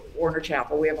music for Warner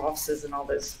Chappell. We have offices in all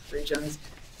those regions.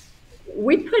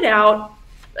 We put out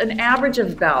an average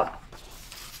of about,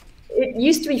 it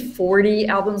used to be 40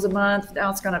 albums a month. Now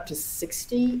it's gone up to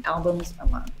 60 albums a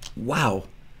month. Wow.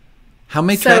 How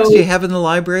many tracks do you have in the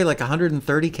library? Like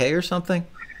 130K or something?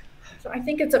 So I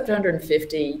think it's up to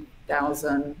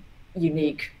 150,000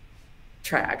 unique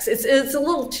tracks. It's a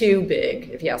little too big,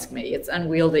 if you ask me. It's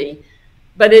unwieldy,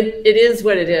 but it is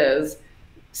what it is.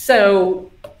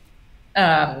 So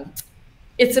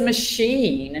it's a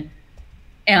machine,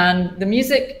 and the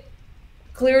music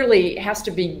clearly has to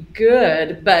be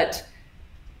good, but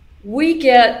we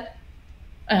get,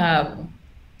 I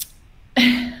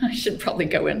should probably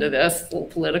go into this, a little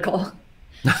political,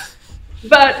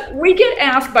 but we get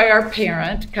asked by our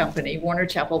parent company, Warner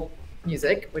Chappell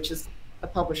Music, which is a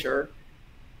publisher,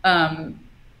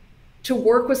 to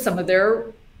work with some of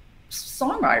their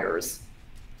songwriters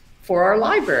for our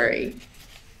library.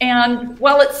 And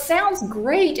while it sounds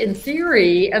great in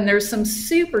theory, and there's some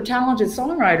super talented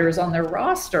songwriters on their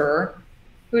roster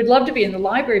who would love to be in the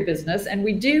library business, and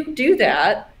we do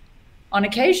that on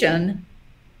occasion,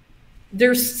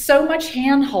 there's so much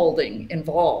hand-holding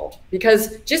involved,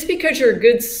 because just because you're a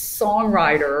good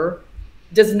songwriter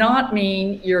does not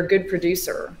mean you're a good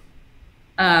producer.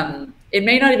 It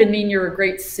may not even mean you're a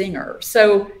great singer.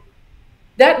 So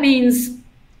that means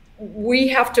we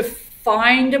have to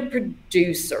find a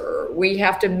producer. We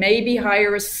have to maybe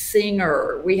hire a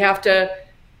singer. We have to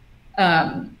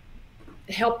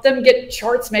help them get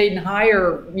charts made and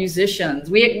hire musicians.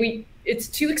 It's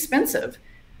too expensive.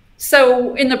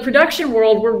 So in the production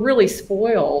world, we're really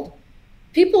spoiled.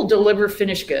 People deliver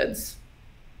finished goods.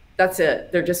 That's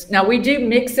it. They're just, now we do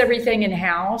mix everything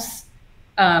in-house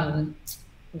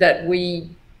that we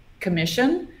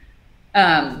commission.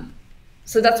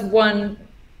 So that's one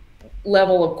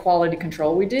level of quality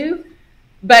control we do,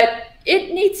 but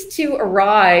it needs to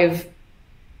arrive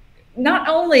not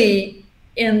only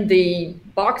in the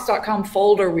box.com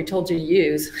folder we told you to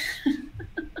use.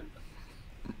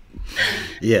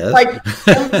 Yes. Like,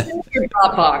 don't send your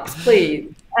Dropbox,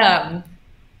 please.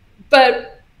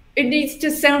 But it needs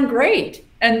to sound great.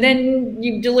 And then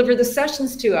you deliver the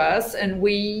sessions to us, and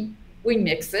we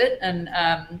mix it,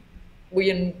 and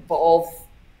we involve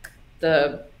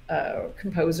the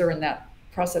composer in that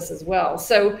process as well.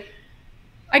 So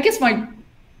I guess my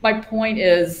point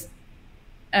is,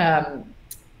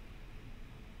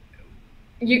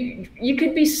 you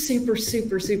could be super,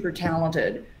 super, super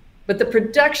talented, but the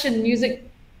production music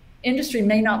industry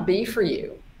may not be for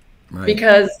you. Right.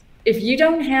 Because if you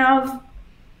don't have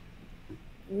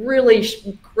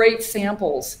really great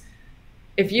samples,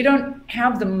 if you don't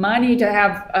have the money to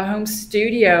have a home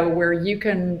studio where you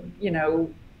can, you know,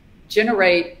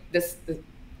 generate the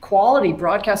quality,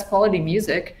 broadcast quality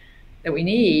music that we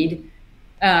need,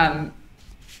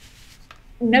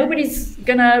 nobody's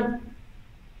gonna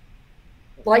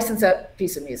license that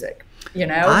piece of music, you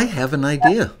know? I have an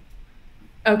idea.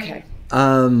 Okay.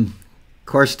 Of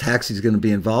course, Taxi's going to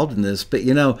be involved in this, but,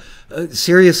 you know,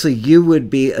 seriously, you would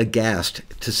be aghast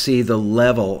to see the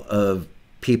level of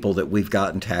people that we've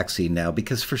got in Taxi now,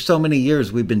 because for so many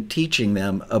years we've been teaching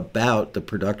them about the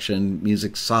production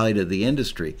music side of the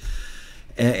industry.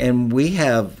 And we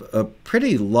have a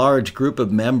pretty large group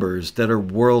of members that are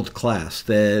world class,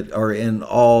 that are in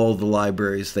all the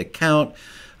libraries that count.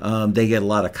 They get a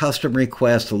lot of custom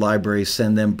requests. The libraries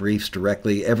send them briefs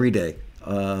directly every day.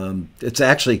 It's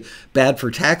actually bad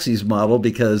for Taxi's model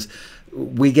because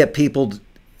we get people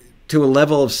to a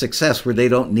level of success where they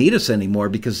don't need us anymore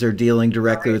because they're dealing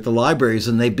directly with the libraries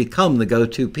and they become the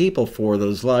go-to people for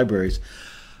those libraries.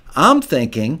 I'm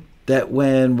thinking that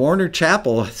when Warner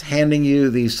Chappell is handing you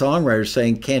these songwriters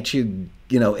saying, can't you,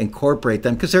 incorporate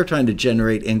them because they're trying to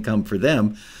generate income for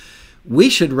them, we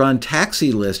should run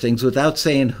Taxi listings without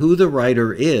saying who the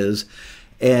writer is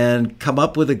and come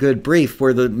up with a good brief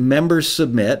where the members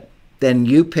submit. Then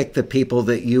you pick the people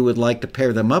that you would like to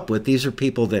pair them up with. These are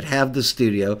people that have the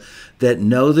studio, that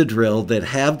know the drill, that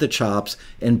have the chops,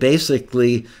 and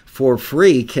basically for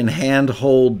free can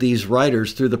handhold these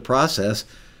writers through the process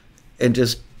and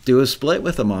just do a split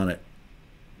with them on it.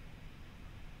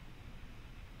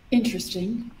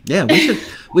 Interesting. Yeah,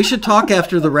 we should talk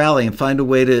after the rally and find a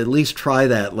way to at least try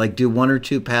that, like do 1 or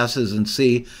 2 passes and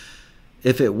see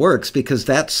if it works, because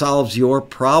that solves your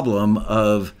problem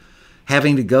of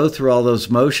having to go through all those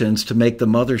motions to make the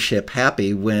mothership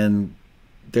happy when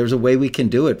there's a way we can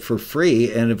do it for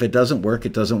free. And if it doesn't work,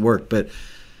 it doesn't work. But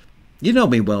you know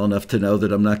me well enough to know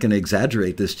that I'm not going to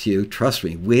exaggerate this to you. Trust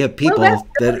me, we have people that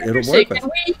it'll work with.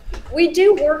 And we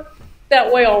do work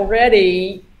that way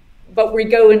already, but we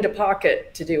go into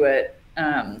pocket to do it.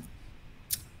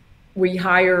 We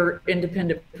hire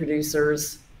independent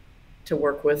producers to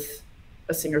work with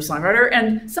a singer-songwriter,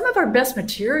 and some of our best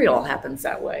material happens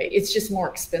that way. It's just more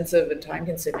expensive and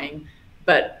time-consuming,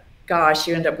 but gosh,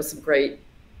 you end up with some great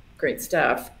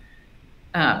stuff.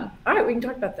 All right, we can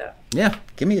talk about that. Yeah,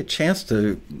 give me a chance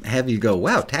to have you go,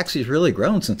 wow, Taxi's really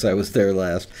grown since I was there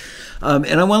last. And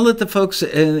I want to let the folks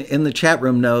in the chat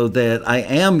room know that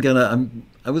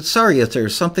I was sorry if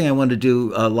there's something I wanted to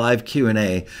do a live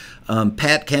Q&A.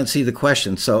 Pat can't see the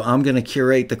questions, so I'm going to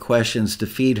curate the questions to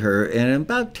feed her. And in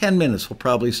about 10 minutes, we'll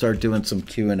probably start doing some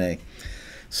Q&A.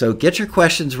 So get your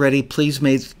questions ready. Please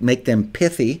make them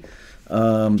pithy.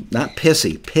 Not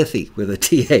pissy, pithy with a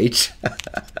TH.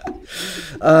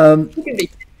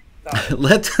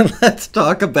 Let's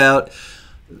talk about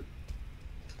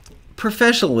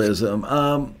professionalism.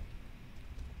 A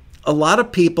lot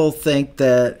of people think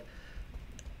that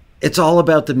it's all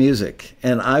about the music,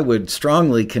 and I would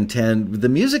strongly contend the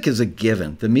music is a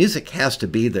given. The music has to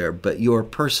be there, but your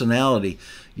personality,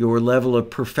 your level of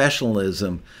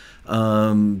professionalism,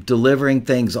 delivering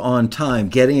things on time,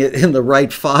 getting it in the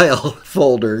right file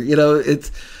folder,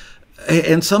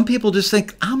 and some people just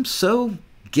think, I'm so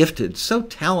gifted, so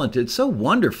talented, so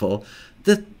wonderful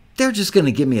that they're just going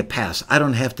to give me a pass. I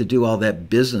don't have to do all that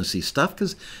businessy stuff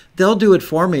because they'll do it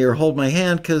for me or hold my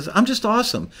hand because I'm just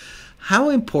awesome. How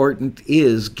important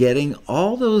is getting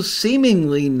all those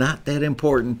seemingly not that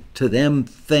important to them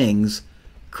things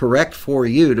correct for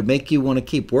you to make you want to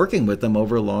keep working with them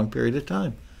over a long period of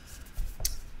time?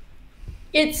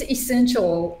 It's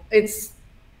essential. If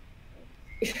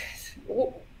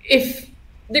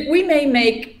we may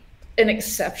make an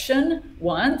exception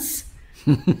once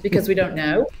because we don't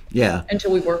know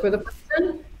until we work with a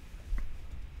person,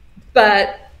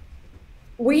 but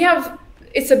we have,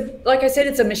 like I said,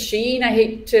 it's a machine. I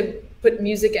hate to put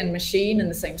music and machine in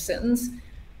the same sentence.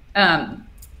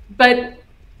 But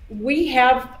we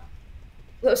have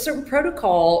a certain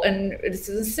protocol, and it's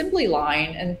an assembly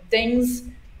line, and things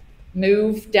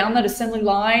move down that assembly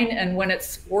line. And when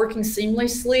it's working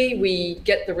seamlessly, we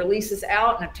get the releases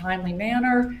out in a timely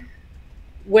manner.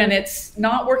 When it's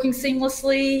not working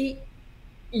seamlessly,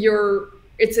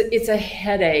 it's a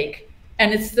headache.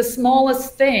 And it's the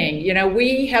smallest thing.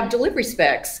 We have delivery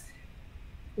specs.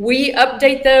 We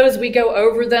update those, we go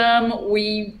over them,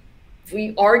 we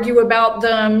argue about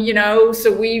them,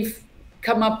 so we've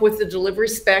come up with the delivery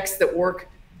specs that work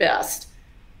best.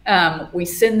 We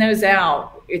send those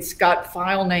out. It's got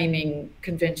file naming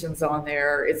conventions on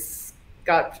there. It's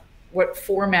got what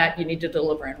format you need to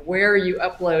deliver in, where you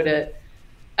upload it.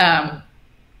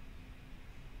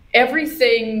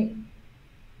 Everything.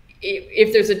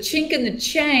 If there's a chink in the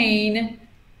chain,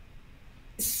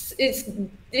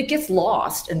 it gets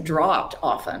lost and dropped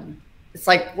often. It's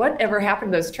like, whatever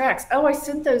happened to those tracks? Oh, I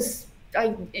sent those.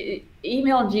 I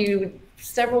emailed you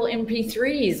several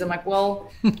MP3s. I'm like,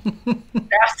 well,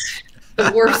 that's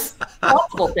the worst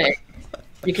possible thing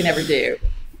you can ever do.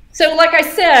 So, like I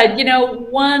said,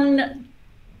 one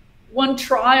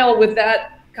trial with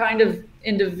that kind of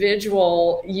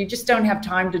individual, you just don't have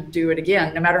time to do it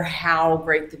again, no matter how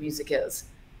great the music is.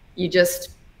 You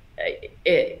just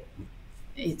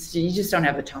don't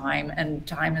have the time, and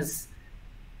time is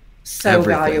so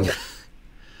valuable.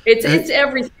 It's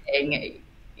everything,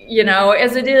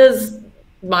 as it is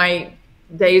my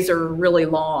days are really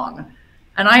long.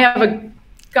 And I have a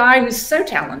guy who's so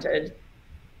talented,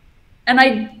 and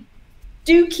I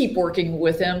do keep working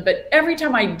with him, but every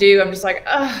time I do, I'm just like,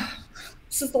 oh,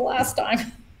 this is the last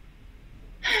time.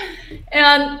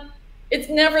 And it's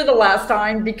never the last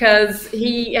time, because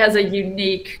he has a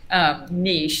unique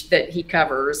niche that he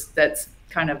covers that's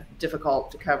kind of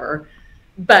difficult to cover,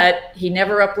 but he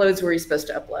never uploads where he's supposed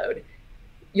to upload.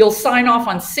 You'll sign off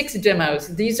on 6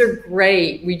 demos. These are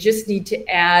great. We just need to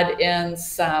add in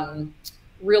some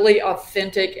really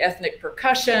authentic ethnic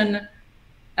percussion.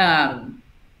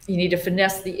 You need to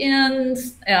finesse the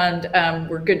ends, and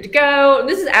we're good to go.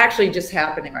 This is actually just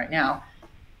happening right now.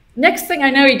 Next thing I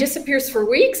know, he disappears for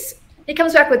weeks. He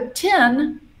comes back with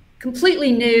 10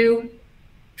 completely new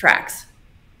tracks.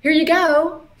 Here you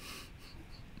go.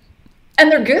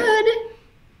 And they're good.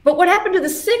 But what happened to the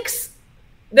 6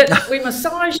 that we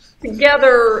massaged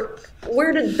together?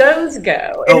 Where did those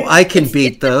go? Oh, I can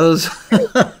beat those.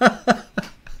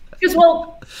 Because,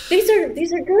 well, these are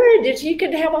good. If you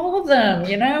could have all of them,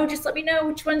 you know, just let me know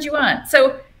which ones you want.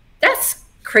 So that's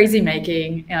crazy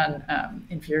making and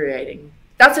infuriating.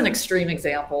 That's an extreme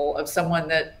example of someone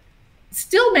that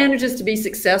still manages to be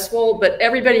successful, but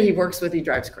everybody he works with, he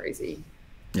drives crazy.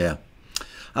 Yeah.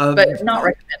 But not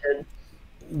recommended.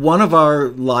 One of our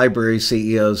library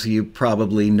CEOs you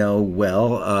probably know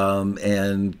well,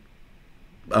 and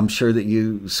I'm sure that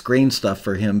you screened stuff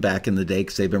for him back in the day,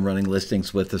 because they've been running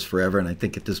listings with us forever. And I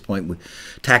think at this point,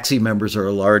 Taxi members are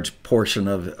a large portion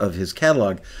of his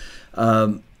catalog.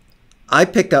 I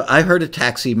heard a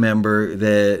Taxi member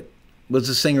that was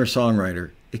a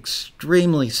singer-songwriter,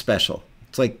 extremely special.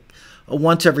 It's like a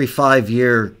once every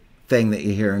 5-year thing that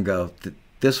you hear and go,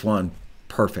 this one,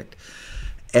 perfect.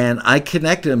 And I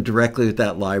connected him directly with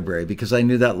that library, because I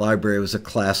knew that library was a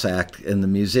class act, and the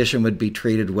musician would be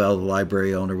treated well, the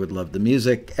library owner would love the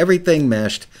music, everything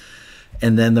meshed.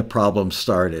 And then the problem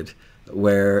started,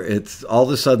 where it's all of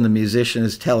a sudden the musician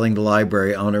is telling the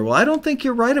library owner, well, I don't think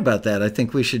you're right about that. I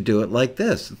think we should do it like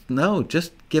this. No,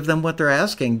 just give them what they're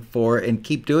asking for and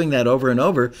keep doing that over and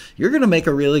over. You're going to make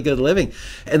a really good living.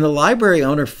 And the library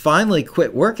owner finally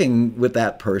quit working with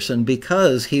that person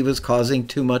because he was causing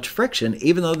too much friction,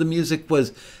 even though the music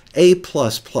was A++.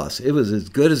 It was as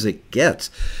good as it gets.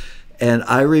 And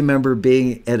I remember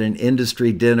being at an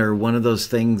industry dinner, one of those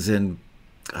things in,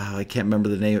 I can't remember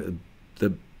the name,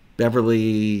 the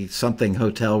Beverly something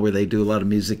hotel, where they do a lot of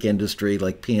music industry,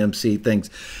 like PMC things.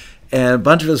 And a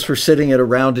bunch of us were sitting at a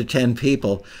round of 10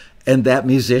 people, and that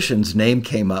musician's name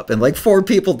came up. And like 4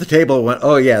 people at the table went,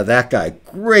 oh yeah, that guy,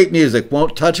 great music,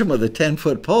 won't touch him with a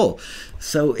 10-foot pole.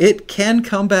 So it can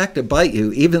come back to bite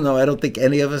you, even though I don't think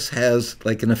any of us has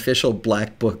like an official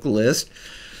black book list.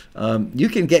 You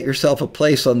can get yourself a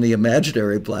place on the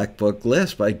imaginary black book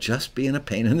list by just being a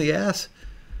pain in the ass.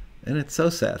 And it's so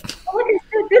sad. Like I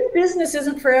said, this business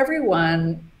isn't for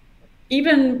everyone.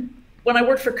 Even when I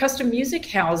worked for custom music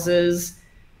houses,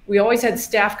 we always had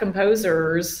staff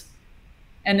composers.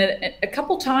 And a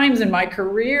couple times in my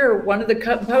career, one of the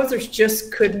composers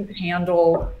just couldn't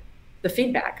handle the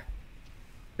feedback.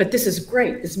 But this is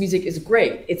great. This music is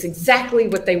great. It's exactly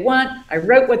what they want. I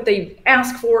wrote what they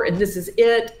asked for, and this is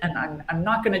it. And I'm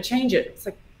not going to change it. It's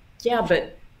like, yeah,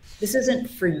 but this isn't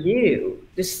for you.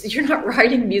 You're not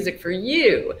writing music for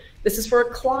you. This is for a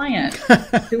client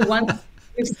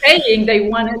who's saying they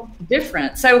want it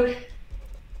different. So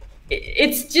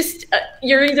it's just,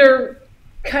 you're either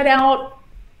cut out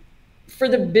for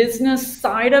the business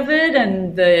side of it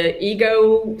and the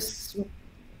ego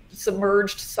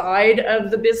submerged side of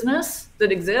the business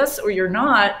that exists, or you're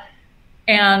not.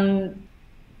 And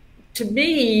to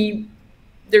me,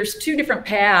 there's 2 different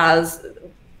paths.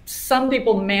 Some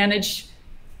people manage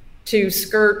to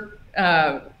skirt,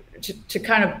 to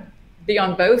kind of be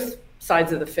on both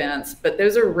sides of the fence, but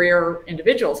those are rare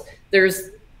individuals.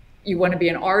 You want to be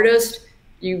an artist,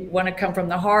 you want to come from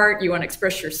the heart, you want to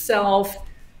express yourself,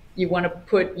 you want to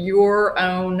put your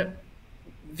own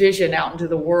vision out into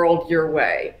the world your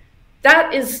way.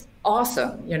 That is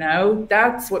awesome, you know?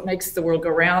 That's what makes the world go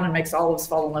round and makes all of us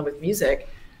fall in love with music.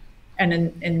 And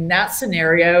in that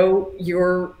scenario,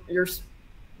 you're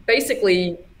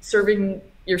basically serving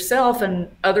yourself, and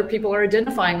other people are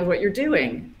identifying with what you're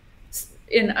doing.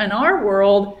 In our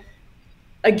world,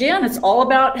 again, it's all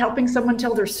about helping someone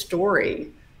tell their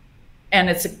story. And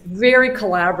it's very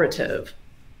collaborative.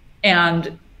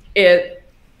 And it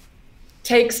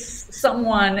takes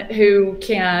someone who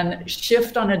can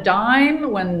shift on a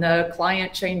dime when the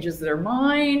client changes their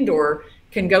mind, or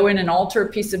can go in and alter a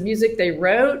piece of music they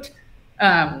wrote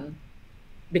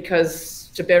because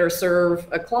to better serve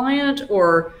a client,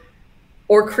 or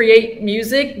create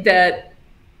music that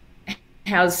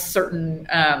has certain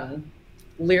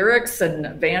lyrics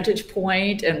and vantage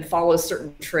point and follows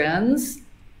certain trends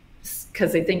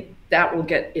because they think that will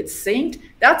get it synced.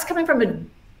 That's coming from a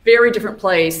very different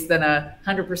place than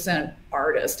 100%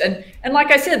 artist. And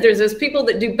like I said, there's those people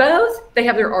that do both. They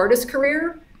have their artist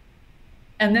career,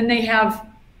 and then they have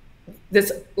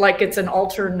this, like it's an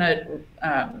alternate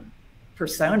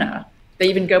persona. They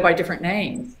even go by different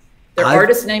names. Their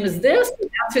artist name is this, and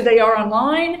that's who they are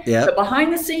online. Yep. But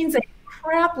behind the scenes, they have a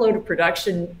crap load of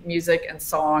production, music, and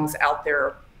songs out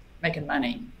there making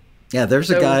money. Yeah,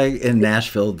 there's a guy in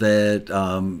Nashville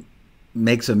that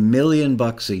makes $1 million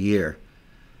a year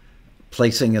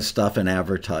placing his stuff in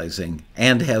advertising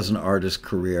and has an artist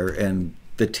career, and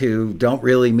the two don't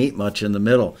really meet much in the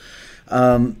middle.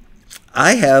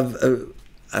 I have,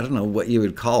 I don't know what you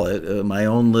would call it, my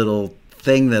own little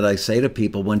thing that I say to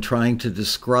people when trying to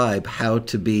describe how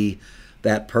to be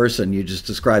that person you just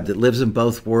described that lives in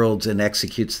both worlds and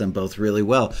executes them both really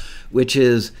well, which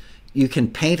is you can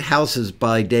paint houses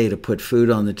by day to put food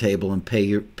on the table and pay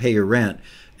your rent,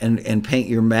 and paint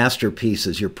your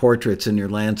masterpieces, your portraits and your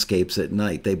landscapes at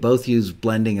night. They both use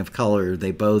blending of color. They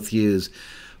both use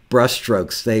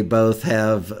brushstrokes. They both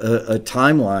have a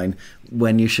timeline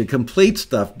when you should complete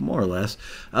stuff, more or less.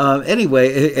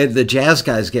 Anyway, the jazz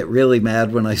guys get really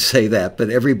mad when I say that,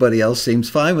 but everybody else seems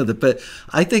fine with it. But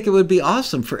I think it would be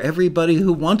awesome for everybody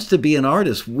who wants to be an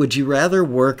artist. Would you rather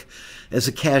work as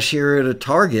a cashier at a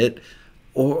Target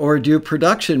or do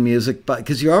production music?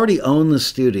 Because you already own the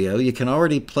studio. You can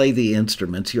already play the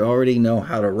instruments. You already know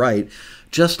how to write.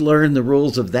 Just learn the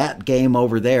rules of that game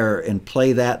over there and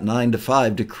play that 9 to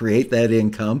 5 to create that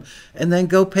income, and then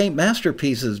go paint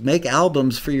masterpieces, make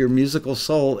albums for your musical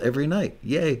soul every night.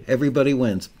 Yay, everybody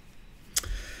wins.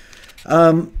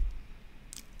 Let's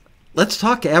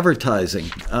talk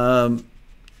advertising.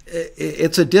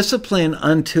 It's a discipline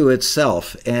unto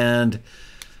itself, and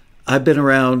I've been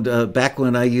around back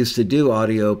when I used to do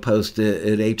audio post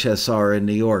at HSR in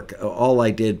New York. All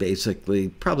I did basically,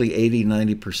 probably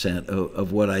 80–90%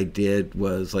 of what I did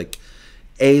was like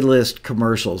A-list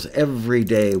commercials every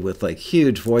day with like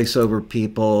huge voiceover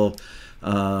people,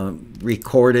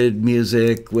 recorded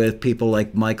music with people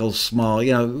like Michael Small,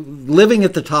 you know, living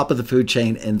at the top of the food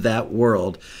chain in that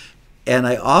world. And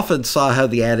I often saw how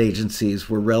the ad agencies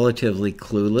were relatively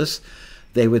clueless.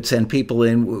 They would send people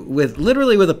in with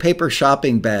literally with a paper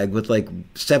shopping bag with like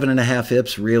 7.5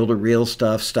 ips, reel-to-reel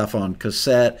stuff on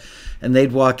cassette, and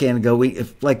they'd walk in and go,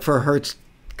 like for a Hertz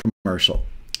commercial,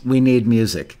 we need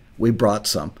music. We brought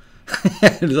some.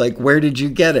 Like, where did you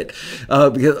get it?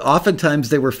 Because oftentimes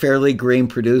they were fairly green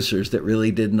producers that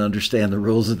really didn't understand the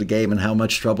rules of the game and how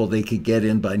much trouble they could get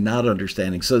in by not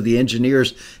understanding. So the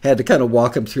engineers had to kind of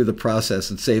walk them through the process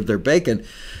and save their bacon.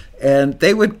 And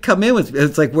they would come in with,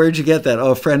 it's like, where'd you get that? Oh,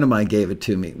 a friend of mine gave it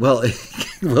to me. Well,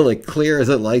 will it clear? Is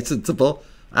it licensable?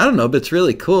 I don't know, but it's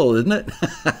really cool, isn't it?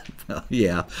 Well,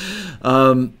 yeah.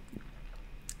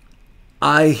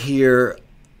 I hear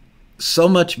so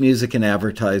much music and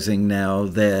advertising now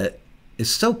that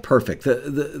is so perfect.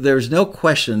 There's no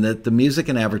question that the music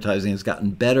and advertising has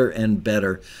gotten better and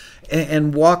better,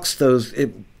 and walks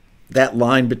that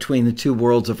line between the two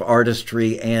worlds of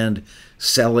artistry and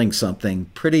selling something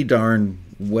pretty darn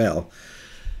well.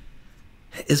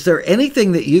 Is there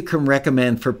anything that you can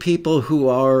recommend for people who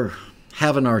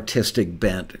have an artistic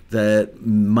bent that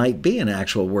might be an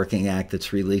actual working act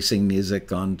that's releasing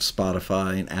music on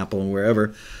Spotify and Apple and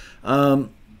wherever?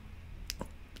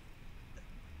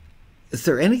 Is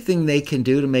there anything they can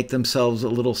do to make themselves a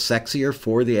little sexier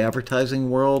for the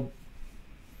advertising world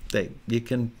that you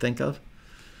can think of?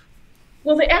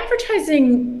 Well, the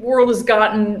advertising world has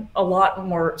gotten a lot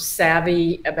more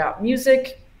savvy about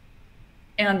music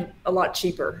and a lot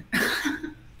cheaper.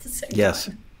 Yes.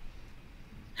 Time.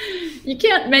 You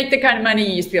can't make the kind of money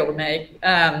you used to be able to make.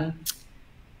 And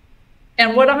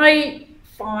what I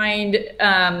find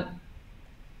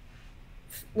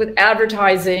with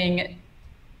advertising,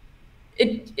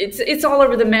 it's all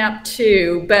over the map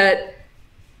too, but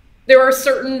there are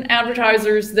certain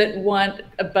advertisers that want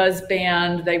a buzz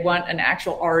band. They want an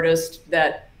actual artist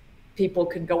that people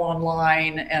can go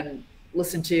online and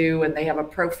listen to, and they have a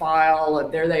profile,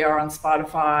 and there they are on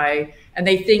Spotify, and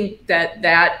they think that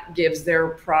that gives their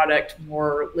product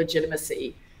more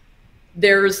legitimacy.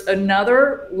 There's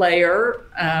another layer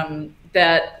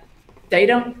that they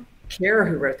don't care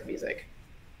who wrote the music.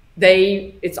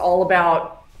 It's all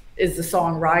about, is the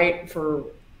song right for,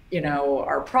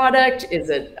 our product? Is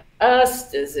it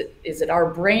us? Is it our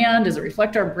brand? Does it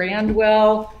reflect our brand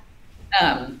well?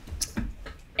 And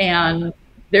I'd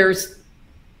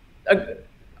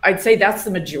say that's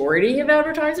the majority of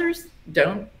advertisers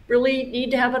don't really need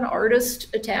to have an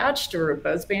artist attached or a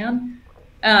buzz band.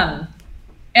 And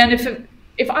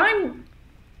if I'm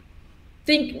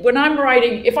when I'm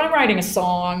writing, if I'm writing a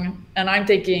song and I'm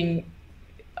thinking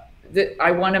that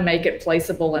I want to make it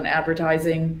placeable in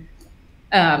advertising,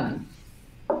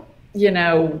 you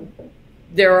know,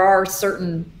 there are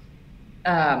certain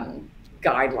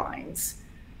guidelines.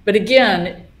 But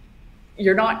again,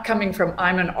 you're not coming from,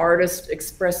 I'm an artist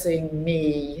expressing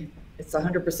me. It's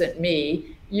 100%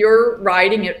 me. You're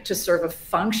writing it to serve a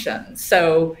function.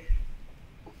 So,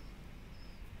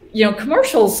 you know,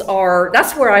 commercials are,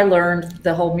 that's where I learned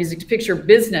the whole music to picture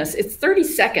business. It's 30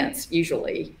 seconds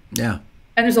usually. Yeah.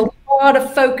 And there's a lot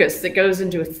of focus that goes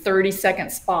into a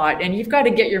 30-second spot. And you've got to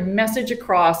get your message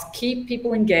across, keep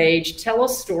people engaged, tell a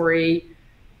story,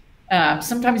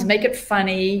 sometimes make it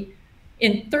funny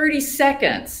in 30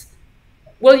 seconds.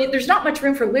 Well, there's not much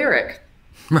room for lyric.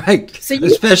 Right. So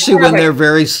especially when they're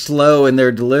very slow in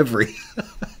their delivery.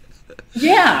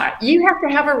 Yeah. You have to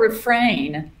have a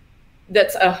refrain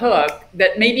that's a hook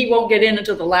that maybe won't get in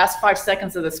until the last 5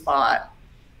 seconds of the spot.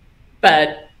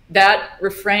 But that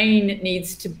refrain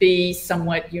needs to be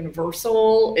somewhat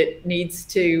universal. It needs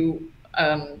to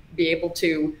be able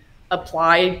to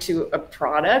apply to a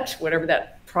product, whatever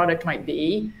that product might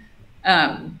be.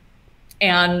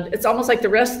 And it's almost like the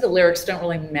rest of the lyrics don't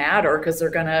really matter because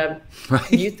they're going to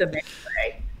mute them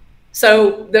anyway.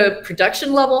 So the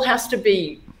production level has to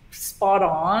be spot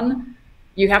on.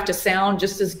 You have to sound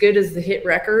just as good as the hit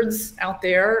records out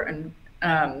there. And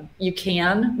you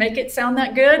can make it sound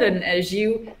that good. And as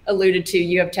you alluded to,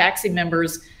 you have Taxi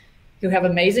members who have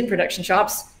amazing production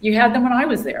shops. You had them when I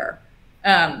was there.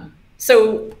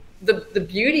 So the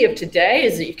beauty of today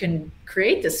is that you can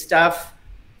create this stuff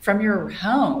from your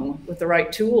home with the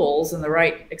right tools and the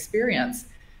right experience.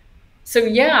 So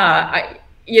yeah,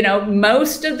 you know,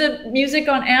 most of the music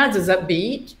on ads is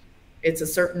upbeat. It's a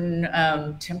certain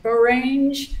tempo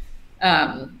range.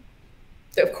 Of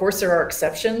course, there are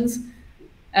exceptions.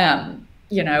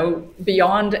 You know,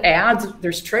 beyond ads,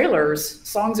 there's trailers.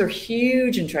 Songs are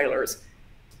huge in trailers.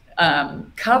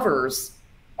 Covers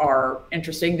are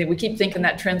interesting. We keep thinking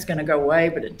that trend's going to go away,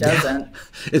 but it doesn't.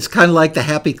 Yeah. It's kind of like the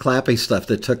happy clappy stuff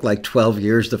that took like 12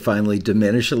 years to finally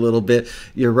diminish a little bit.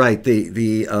 You're right. The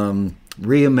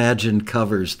reimagined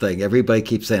covers thing. Everybody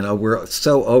keeps saying, "Oh, we're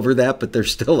so over that," but they're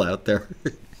still out there.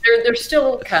 They're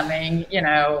still coming, you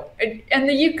know. And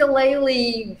the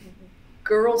ukulele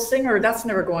girl singer, that's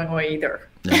never going away either.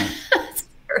 No.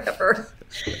 Forever.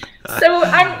 So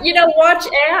you know, watch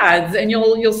ads and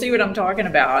you'll see what I'm talking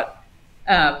about.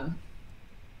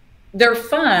 They're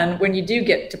fun when you do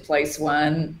get to place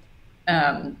one.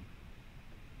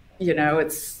 You know,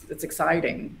 it's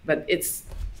exciting, but it's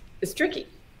tricky.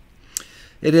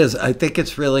 It is. I think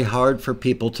it's really hard for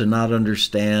people to not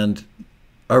understand,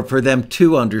 or for them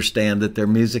to understand, that their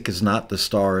music is not the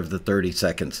star of the 30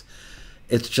 seconds.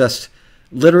 It's just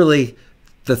literally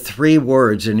the 3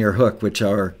 words in your hook, which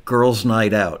are "girls'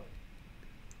 night out."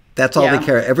 That's all they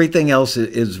care. Everything else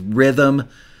is rhythm.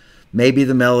 Maybe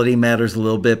the melody matters a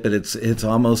little bit, but it's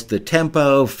almost the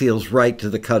tempo feels right to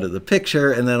the cut of the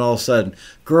picture. And then all of a sudden,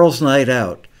 "girls' night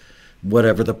out,"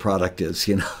 whatever the product is,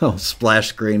 you know, splash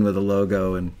screen with a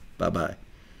logo and bye-bye.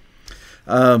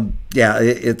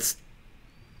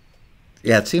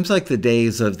 It seems like the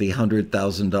days of the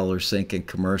 $100,000 sink in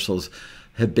commercials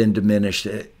have been diminished.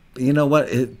 You know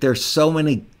what? There's so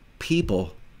many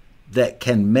people that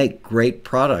can make great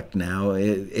product now.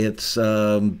 It's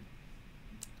a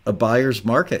buyer's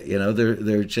market. You know,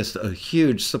 they're just a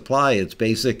huge supply. It's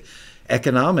basic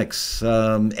economics.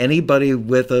 Anybody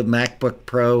with a MacBook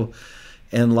Pro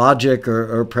and Logic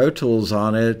or Pro Tools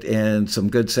on it and some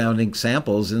good sounding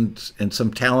samples and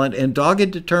some talent and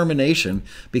dogged determination,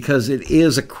 because it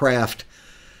is a craft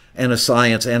and a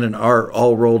science and an art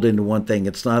all rolled into one thing.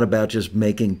 It's not about just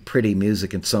making pretty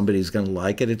music and somebody's going to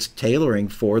like it. It's tailoring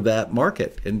for that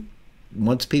market. And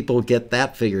once people get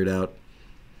that figured out,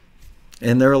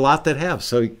 and there are a lot that have,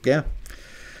 so yeah.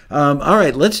 All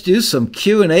right, let's do some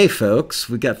Q&A, folks.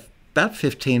 We got about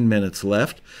 15 minutes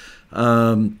left.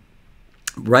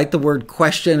 Write the word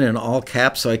 "question" in all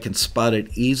caps so I can spot it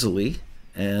easily.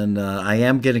 And I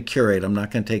am going to curate. I'm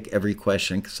not going to take every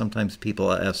question, because sometimes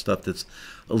people ask stuff that's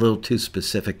a little too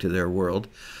specific to their world.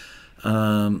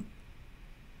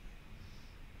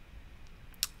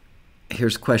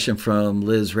 Here's a question from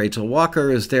Liz Rachel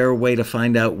Walker. Is there a way to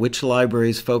find out which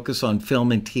libraries focus on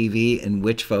film and TV and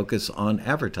which focus on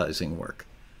advertising work?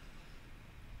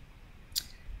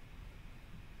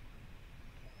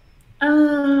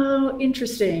 Oh,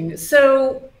 interesting.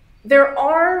 So there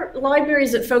are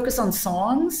libraries that focus on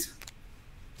songs.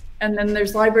 and then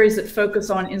there's libraries that focus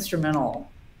on instrumental.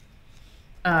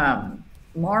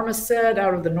 Marmoset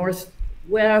out of the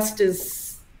Northwest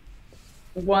is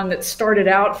one that started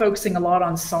out focusing a lot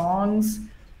on songs.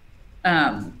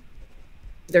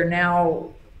 They're now,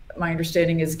 my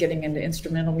understanding is, getting into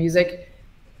instrumental music.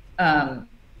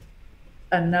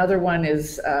 Another one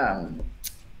is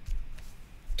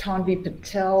Tanvi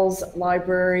Patel's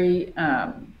library.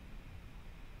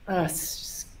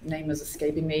 Name is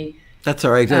escaping me. That's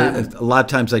all right. A lot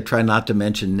of times I try not to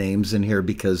mention names in here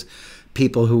because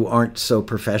people who aren't so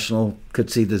professional could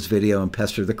see this video and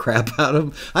pester the crap out of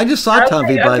them. I just saw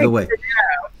Tanvi, by the way.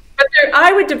 But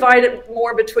I would divide it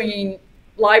more between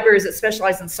libraries that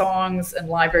specialize in songs and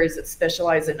libraries that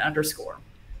specialize in underscore.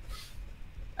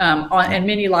 And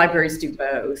many libraries do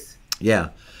both. Yeah.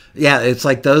 Yeah, it's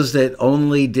like those that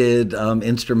only did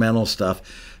instrumental stuff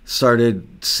started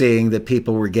seeing that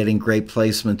people were getting great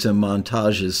placements in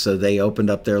montages, so they opened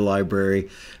up their library.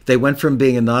 They went from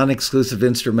being a non-exclusive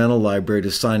instrumental library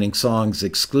to signing songs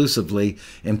exclusively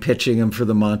and pitching them for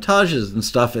the montages and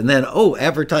stuff, and then,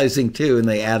 advertising too, and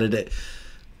they added it.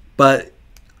 But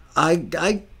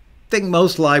I think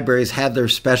most libraries have their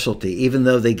specialty, even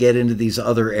though they get into these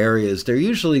other areas. They're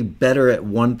usually better at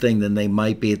one thing than they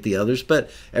might be at the others, but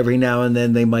every now and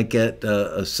then they might get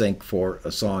a sync for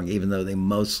a song, even though they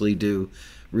mostly do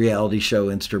reality show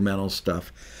instrumental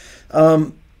stuff.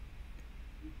 I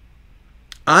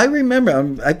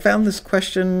remember, I found this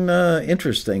question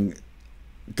interesting.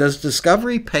 Does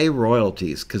Discovery pay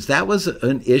royalties? Because that was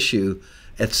an issue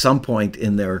at some point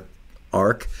in their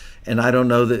arc. And I don't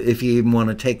know that if you even want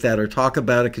to take that or talk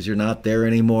about it because you're not there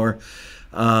anymore.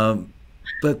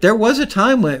 But there was a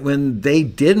time when they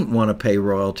didn't want to pay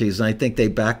royalties, and I think they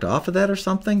backed off of that or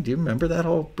something. Do you remember that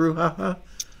whole brouhaha?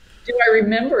 Do I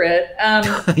remember it?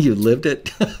 You lived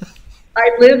it? I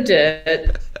lived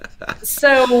it.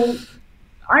 So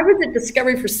I was at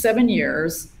Discovery for 7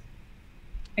 years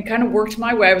and kind of worked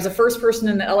my way. I was the first person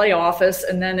in the LA office,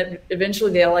 and then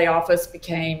eventually the LA office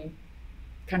became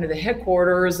kind of the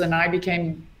headquarters, and I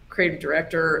became creative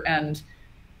director. And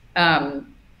the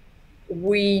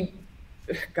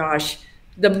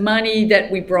money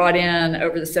that we brought in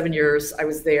over the 7 years I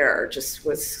was there just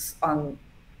was on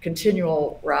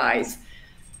continual rise.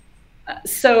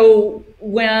 So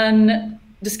when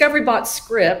Discovery bought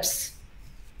Scripps,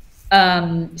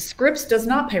 Scripps does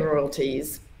not pay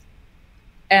royalties.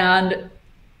 And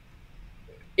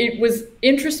it was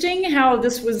interesting how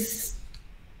this was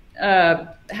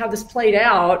how this played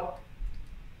out.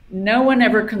 No one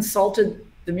ever consulted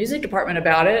the music department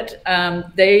about it.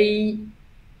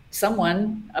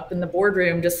 Someone up in the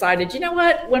boardroom decided, you know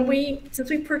what, since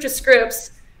we purchased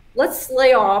Scripps, let's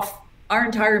lay off our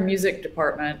entire music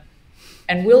department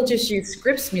and we'll just use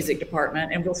Scripps music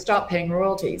department and we'll stop paying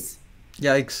royalties.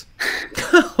 Yikes.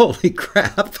 Holy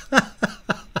crap.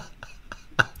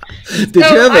 Did you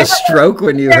have a stroke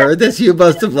when you heard this? You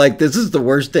must have this is the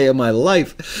worst day of my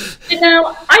life.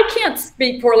 I can't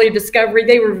speak poorly of Discovery.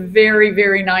 They were very,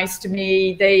 very nice to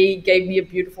me. They gave me a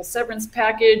beautiful severance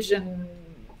package and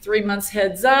 3 months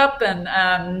heads up. And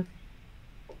I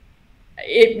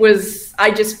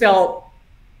just felt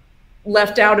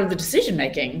left out of the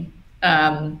decision-making.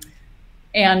 And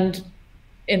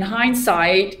in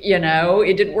hindsight,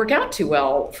 it didn't work out too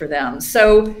well for them.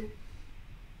 So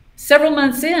several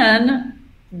months in,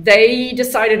 they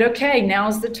decided, okay,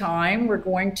 now's the time. We're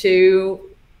going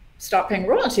to stop paying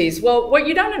royalties. Well, what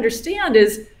you don't understand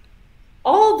is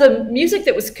all the music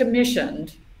that was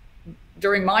commissioned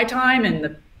during my time and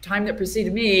the time that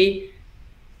preceded me,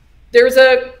 there's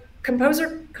a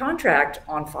composer contract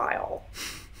on file.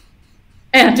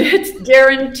 And it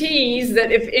guarantees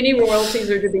that if any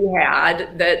royalties are to be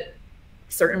had, that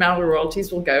a certain amount of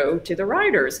royalties will go to the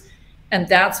writers. And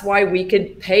that's why we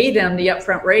could pay them the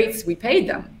upfront rates we paid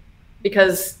them,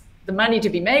 because the money to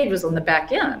be made was on the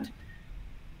back end.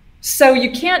 So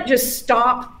you can't just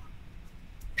stop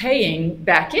paying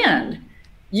back end.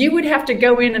 You would have to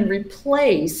go in and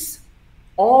replace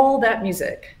all that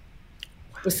music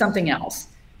with something else.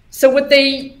 So what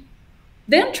they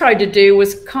then tried to do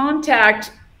was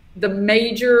contact the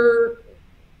major,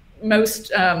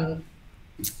 most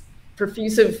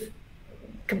profusive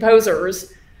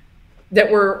composers that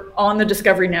were on the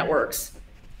Discovery networks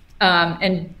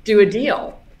and do a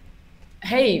deal.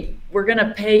 Hey, we're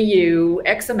gonna pay you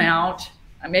X amount,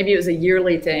 maybe it was a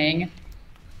yearly thing,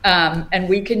 and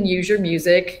we can use your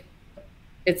music.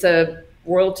 It's a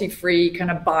royalty-free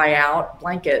kind of buyout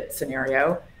blanket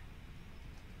scenario.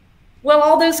 Well,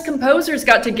 all those composers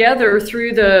got together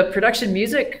through the Production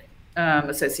Music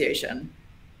Association.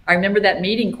 I remember that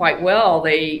meeting quite well.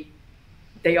 They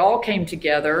they all came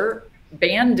together,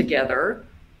 band together,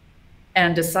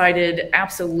 and decided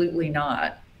absolutely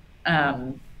not.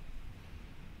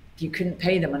 You couldn't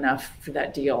pay them enough for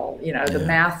that deal. You know, the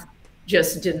math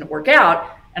just didn't work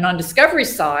out. And on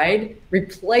Discovery's side,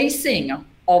 replacing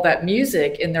all that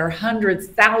music in their hundreds,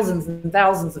 thousands and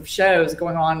thousands of shows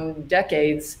going on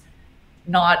decades,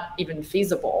 not even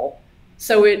feasible.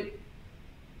 So it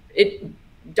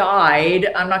died.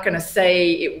 I'm not going to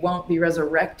say it won't be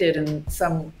resurrected in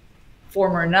some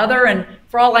form or another. And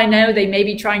for all I know, they may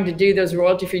be trying to do those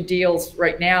royalty-free deals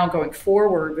right now going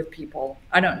forward with people.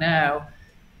 I don't know.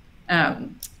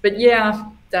 But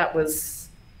yeah, that was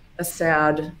a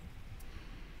sad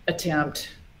attempt,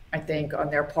 I think, on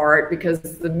their part, because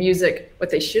the music, what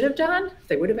they should have done, if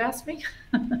they would have asked me,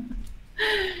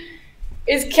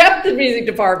 is kept the music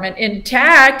department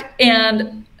intact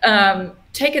and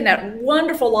taken that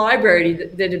wonderful library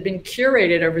that had been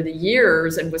curated over the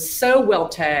years and was so well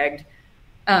tagged,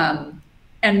 and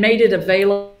made it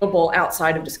available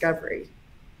outside of Discovery,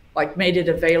 like made it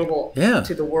available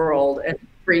to the world and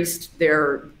increased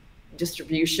their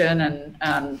distribution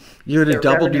and you would have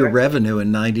doubled your revenue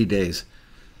in 90 days.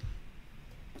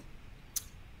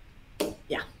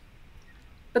 Yeah,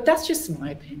 but that's just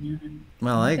my opinion.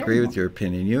 Well, I agree with your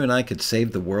opinion. You and I could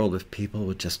save the world if people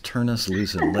would just turn us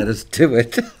loose and let us do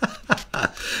it.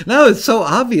 No, it's so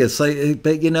obvious.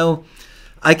 But, you know,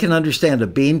 I can understand a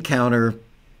bean counter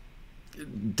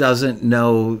doesn't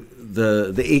know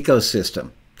the ecosystem.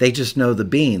 They just know the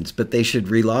beans, but they should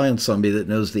rely on somebody that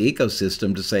knows the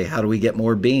ecosystem to say, how do we get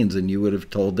more beans? And you would have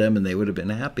told them and they would have been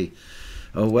happy.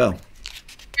 Oh, well.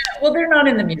 Well, they're not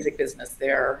in the music business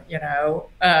there, you know.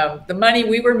 The money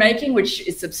we were making, which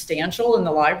is substantial in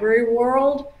the library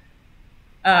world,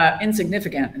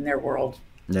 insignificant in their world.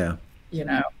 Yeah. You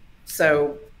know,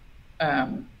 so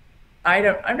I'm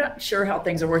not sure how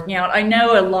things are working out. I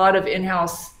know a lot of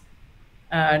in-house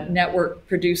network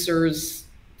producers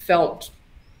felt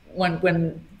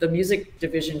when the music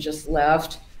division just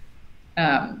left,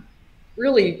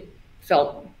 really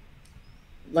felt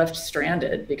left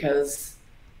stranded, because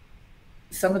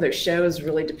some of those shows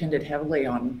really depended heavily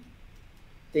on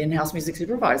the in-house music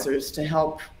supervisors to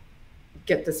help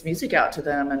get this music out to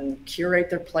them and curate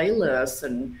their playlists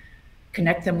and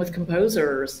connect them with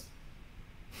composers.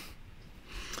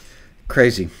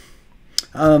 Crazy.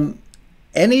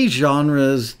 Any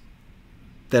genres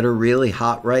that are really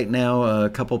hot right now? A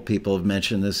couple people have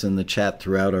mentioned this in the chat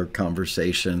throughout our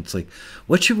conversation. It's like,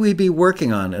 what should we be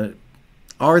working on?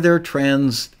 Are there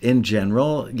trends in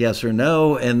general? Yes or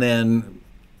no? And then,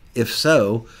 if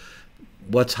so,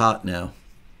 what's hot now?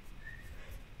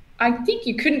 I think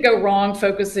you couldn't go wrong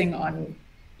focusing on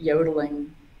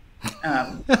yodeling.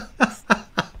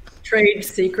 Trade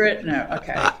secret? No.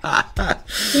 Okay.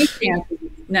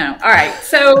 No. All right.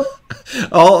 So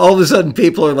all of a sudden,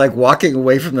 people are like walking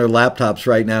away from their laptops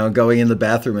right now and going in the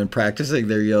bathroom and practicing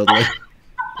their yodeling.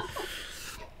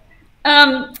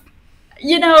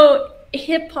 You know,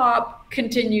 hip hop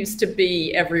continues to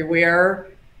be everywhere,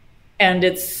 and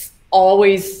it's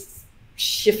always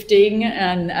shifting.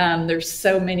 And there's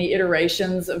so many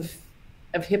iterations of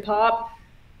hip hop.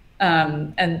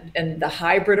 And the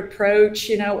hybrid approach,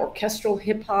 you know, orchestral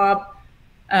hip hop,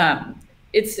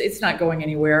 it's not going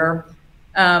anywhere.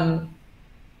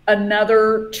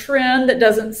 Another trend that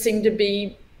doesn't seem to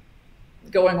be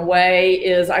going away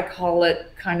is, I call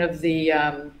it kind of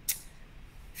the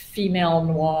female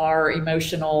noir,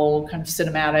 emotional, kind of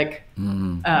cinematic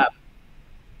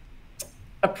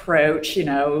approach, you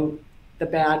know, the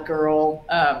bad girl,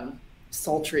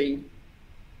 sultry,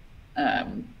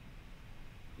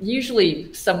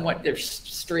 usually somewhat, there's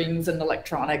strings and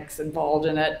electronics involved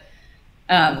in it,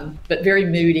 but very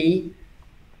moody.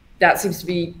 That seems to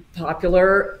be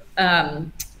popular.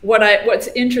 What's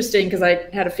interesting, because I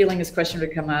had a feeling this question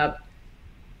would come up,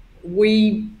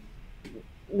 we're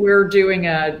doing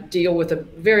a deal with a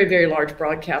very, very large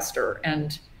broadcaster,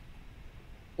 and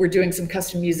we're doing some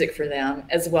custom music for them,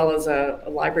 as well as a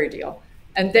library deal.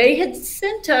 And they had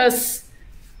sent us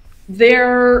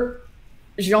their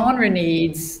genre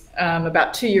needs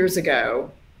about 2 years ago,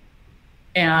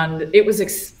 and it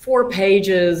was 4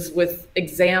 pages with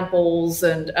examples,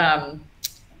 and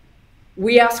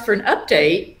we asked for an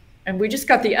update, and we just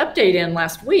got the update in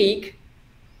last week,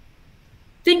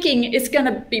 thinking it's going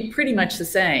to be pretty much the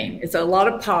same. It's a lot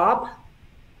of pop,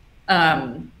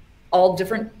 all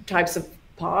different types of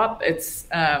pop. It's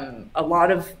a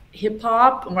lot of hip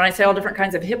hop. And when I say all different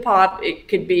kinds of hip hop, it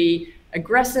could be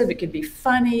aggressive, it could be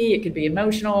funny, it could be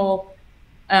emotional,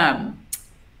 and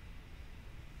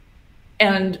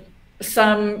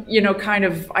some, you know, kind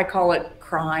of, I call it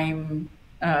crime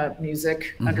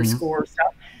music, underscore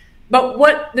stuff. But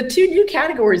what the two new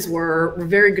categories were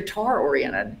very guitar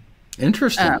oriented.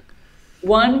 Interesting.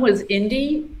 One was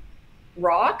indie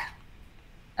rock,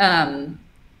 and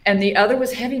the other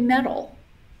was heavy metal.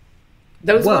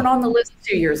 Those weren't on the list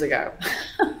 2 years ago.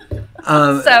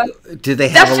 So do they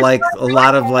have a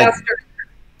lot of like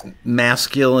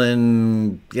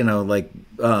masculine, like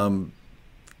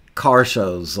car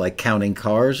shows, like counting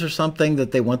cars or something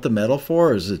that they want the medal for?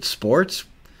 Or is it sports?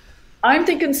 I'm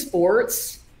thinking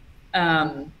sports.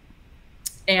 And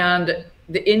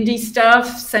the indie stuff,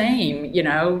 same,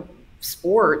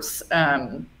 sports.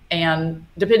 And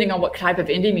depending on what type of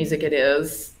indie music it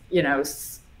is,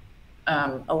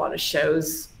 a lot of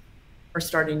shows are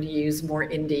starting to use more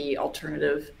indie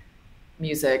alternative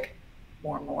music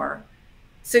more and more.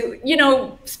 So,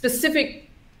 specific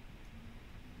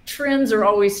trends are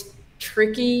always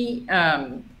tricky.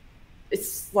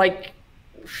 It's like,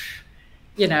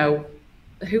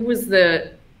 who was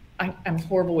I'm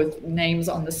horrible with names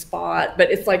on the spot,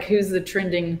 but it's like, who's the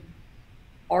trending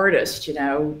artist,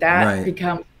 that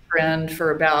becomes a trend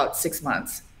for about 6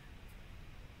 months.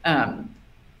 And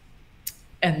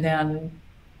then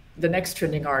the next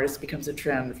trending artist becomes a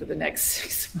trend for the next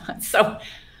 6 months. So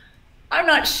I'm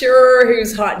not sure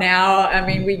who's hot now. I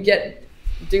mean, we get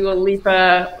Dua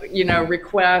Lipa,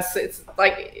 requests. It's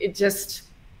like, it just,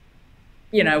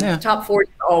 top 40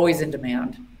 is always in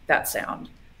demand, that sound.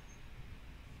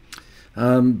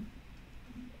 Do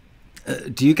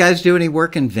you guys do any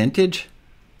work in vintage?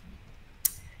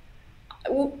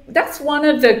 Well, that's one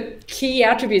of the key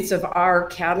attributes of our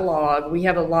catalog. We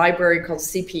have a library called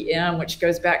CPM, which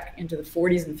goes back into the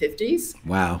 40s and 50s.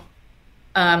 Wow.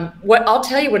 What I'll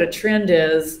tell you what a trend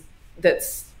is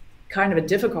that's kind of a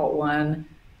difficult one: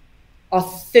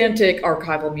 authentic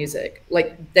archival music.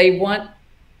 Like they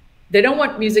don't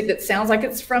want music that sounds like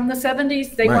it's from the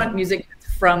 70s. They want music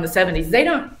that's from the 70s. They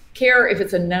don't care if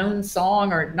it's a known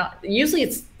song or not. Usually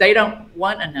they don't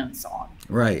want a known song.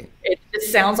 Right. It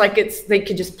just sounds like they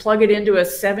could just plug it into a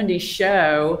 70s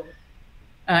show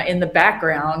in the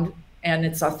background, and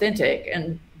it's authentic.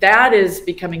 And that is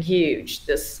becoming huge,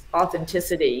 this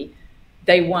authenticity.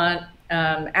 They want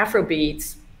Afro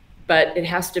beats, but it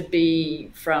has to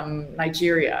be from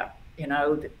Nigeria.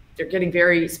 They're getting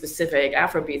very specific.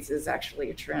 Afro beats is actually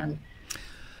a trend.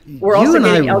 You and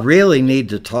I really need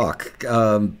to talk.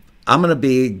 I'm going to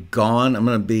be gone. I'm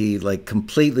going to be like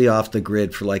completely off the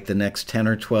grid for like the next 10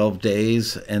 or 12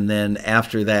 days. And then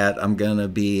after that, I'm going to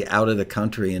be out of the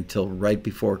country until right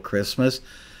before Christmas.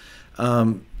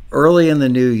 Early in the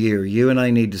new year, you and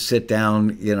I need to sit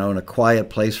down, in a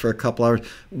quiet place for a couple hours.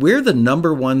 We're the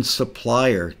number one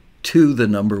supplier to the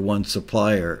number one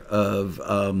supplier of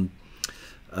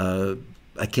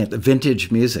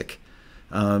vintage music.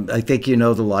 I think the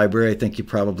library. I think you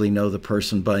probably know the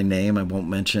person by name. I won't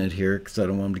mention it here because I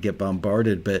don't want them to get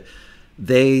bombarded, but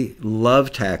they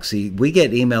love Taxi. We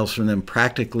get emails from them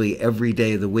practically every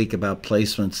day of the week about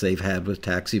placements they've had with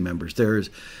Taxi members. There's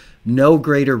no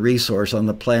greater resource on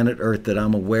the planet Earth that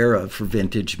I'm aware of for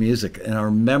vintage music, and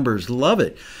our members love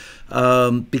it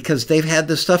because they've had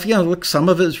this stuff. Look, some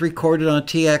of it is recorded on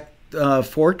TX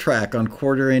 4-track on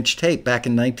quarter-inch tape back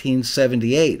in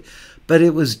 1978. But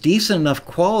it was decent enough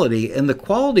quality, and the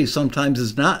quality sometimes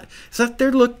is not. It's not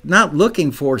they're not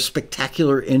looking for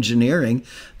spectacular engineering;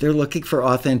 they're looking for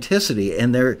authenticity.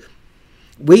 And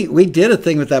we did a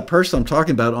thing with that person I'm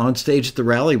talking about on stage at the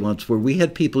rally once, where we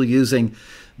had people using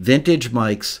vintage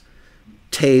mics,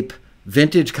 tape,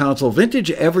 vintage console,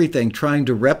 vintage everything, trying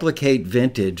to replicate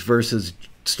vintage versus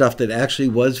stuff that actually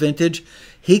was vintage.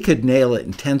 He could nail it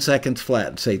in 10 seconds flat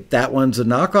and say that one's a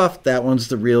knockoff, that one's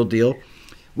the real deal.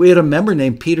 We had a member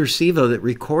named Peter Sevo that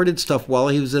recorded stuff while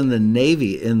he was in the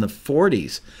Navy in the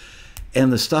 40s. And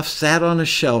the stuff sat on a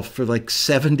shelf for like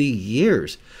 70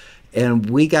 years. And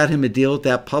we got him a deal with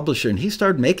that publisher. And he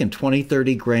started making 20,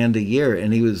 30 grand a year.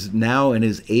 And he was now in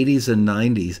his 80s and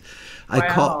 90s.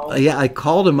 Wow. I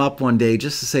called him up one day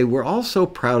just to say, we're all so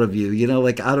proud of you.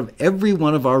 Like out of every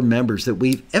one of our members that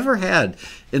we've ever had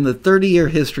in the 30-year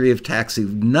history of Taxi,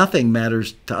 nothing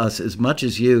matters to us as much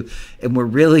as you. And we're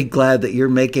really glad that you're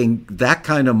making that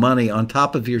kind of money on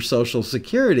top of your Social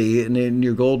Security and in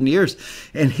your golden years.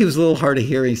 And he was a little hard of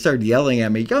hearing. He started yelling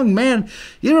at me, young man,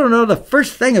 you don't know the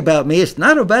first thing about me. It's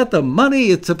not about the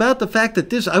money. It's about the fact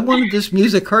that I wanted this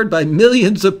music heard by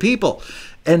millions of people.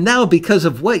 And now, because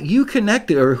of what you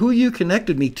connected or who you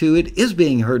connected me to, it is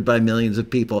being heard by millions of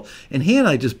people. And he and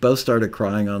I just both started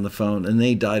crying on the phone, and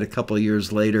they died a couple of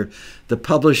years later. The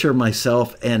publisher,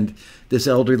 myself, and this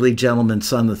elderly gentleman's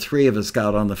son, the three of us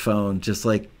got on the phone, just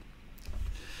like,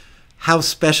 how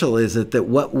special is it that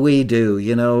what we do,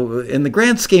 you know, in the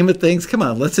grand scheme of things, come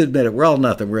on, let's admit it, we're all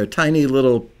nothing. We're a tiny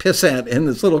little pissant in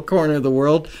this little corner of the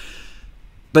world.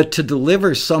 But to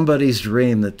deliver somebody's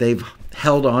dream that they've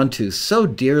held on to so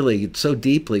dearly, so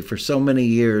deeply for so many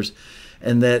years,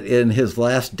 and that in his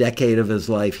last decade of his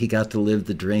life, he got to live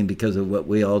the dream because of what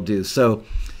we all do. So,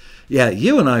 yeah,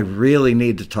 you and I really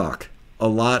need to talk. A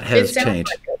lot has changed.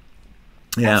 Like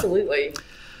it. Yeah. Absolutely.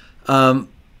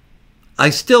 I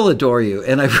still adore you,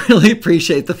 and I really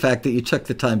appreciate the fact that you took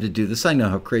the time to do this. I know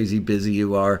how crazy busy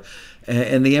you are,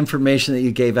 and the information that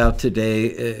you gave out today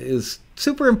is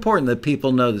super important that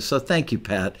people know this. So thank you,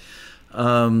 Pat.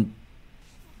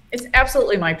 It's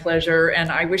absolutely my pleasure,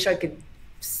 and I wish I could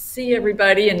see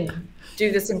everybody and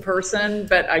do this in person,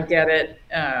 but I get it.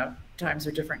 Times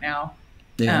are different now.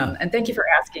 Yeah. And thank you for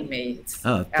asking me.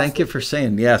 Thank you for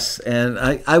saying yes. And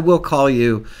I will call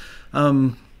you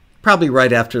probably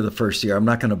right after the first year. I'm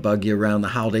not going to bug you around the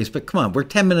holidays, but come on, we're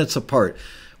 10 minutes apart.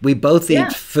 We both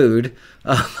eat food.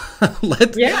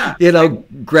 Let's,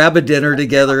 grab a dinner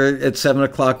together at 7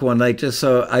 o'clock one night just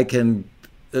so I can,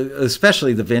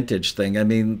 especially the vintage thing. I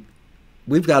mean,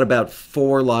 we've got about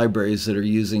 4 libraries that are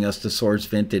using us to source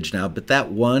vintage now, but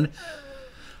that one,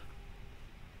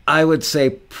 I would say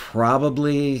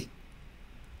probably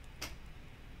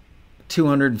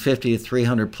 250 to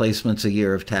 300 placements a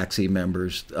year of Taxi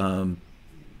members.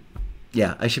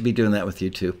 Yeah, I should be doing that with you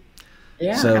too.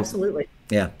 Yeah, so, absolutely.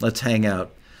 Yeah, let's hang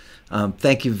out.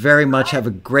 Thank you very much. Have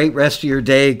a great rest of your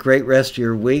day, great rest of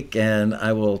your week, and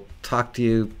I will talk to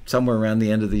you somewhere around the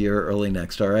end of the year, early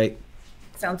next, all right?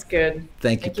 Sounds good.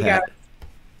 Thank you, Pat.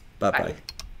 Bye-bye.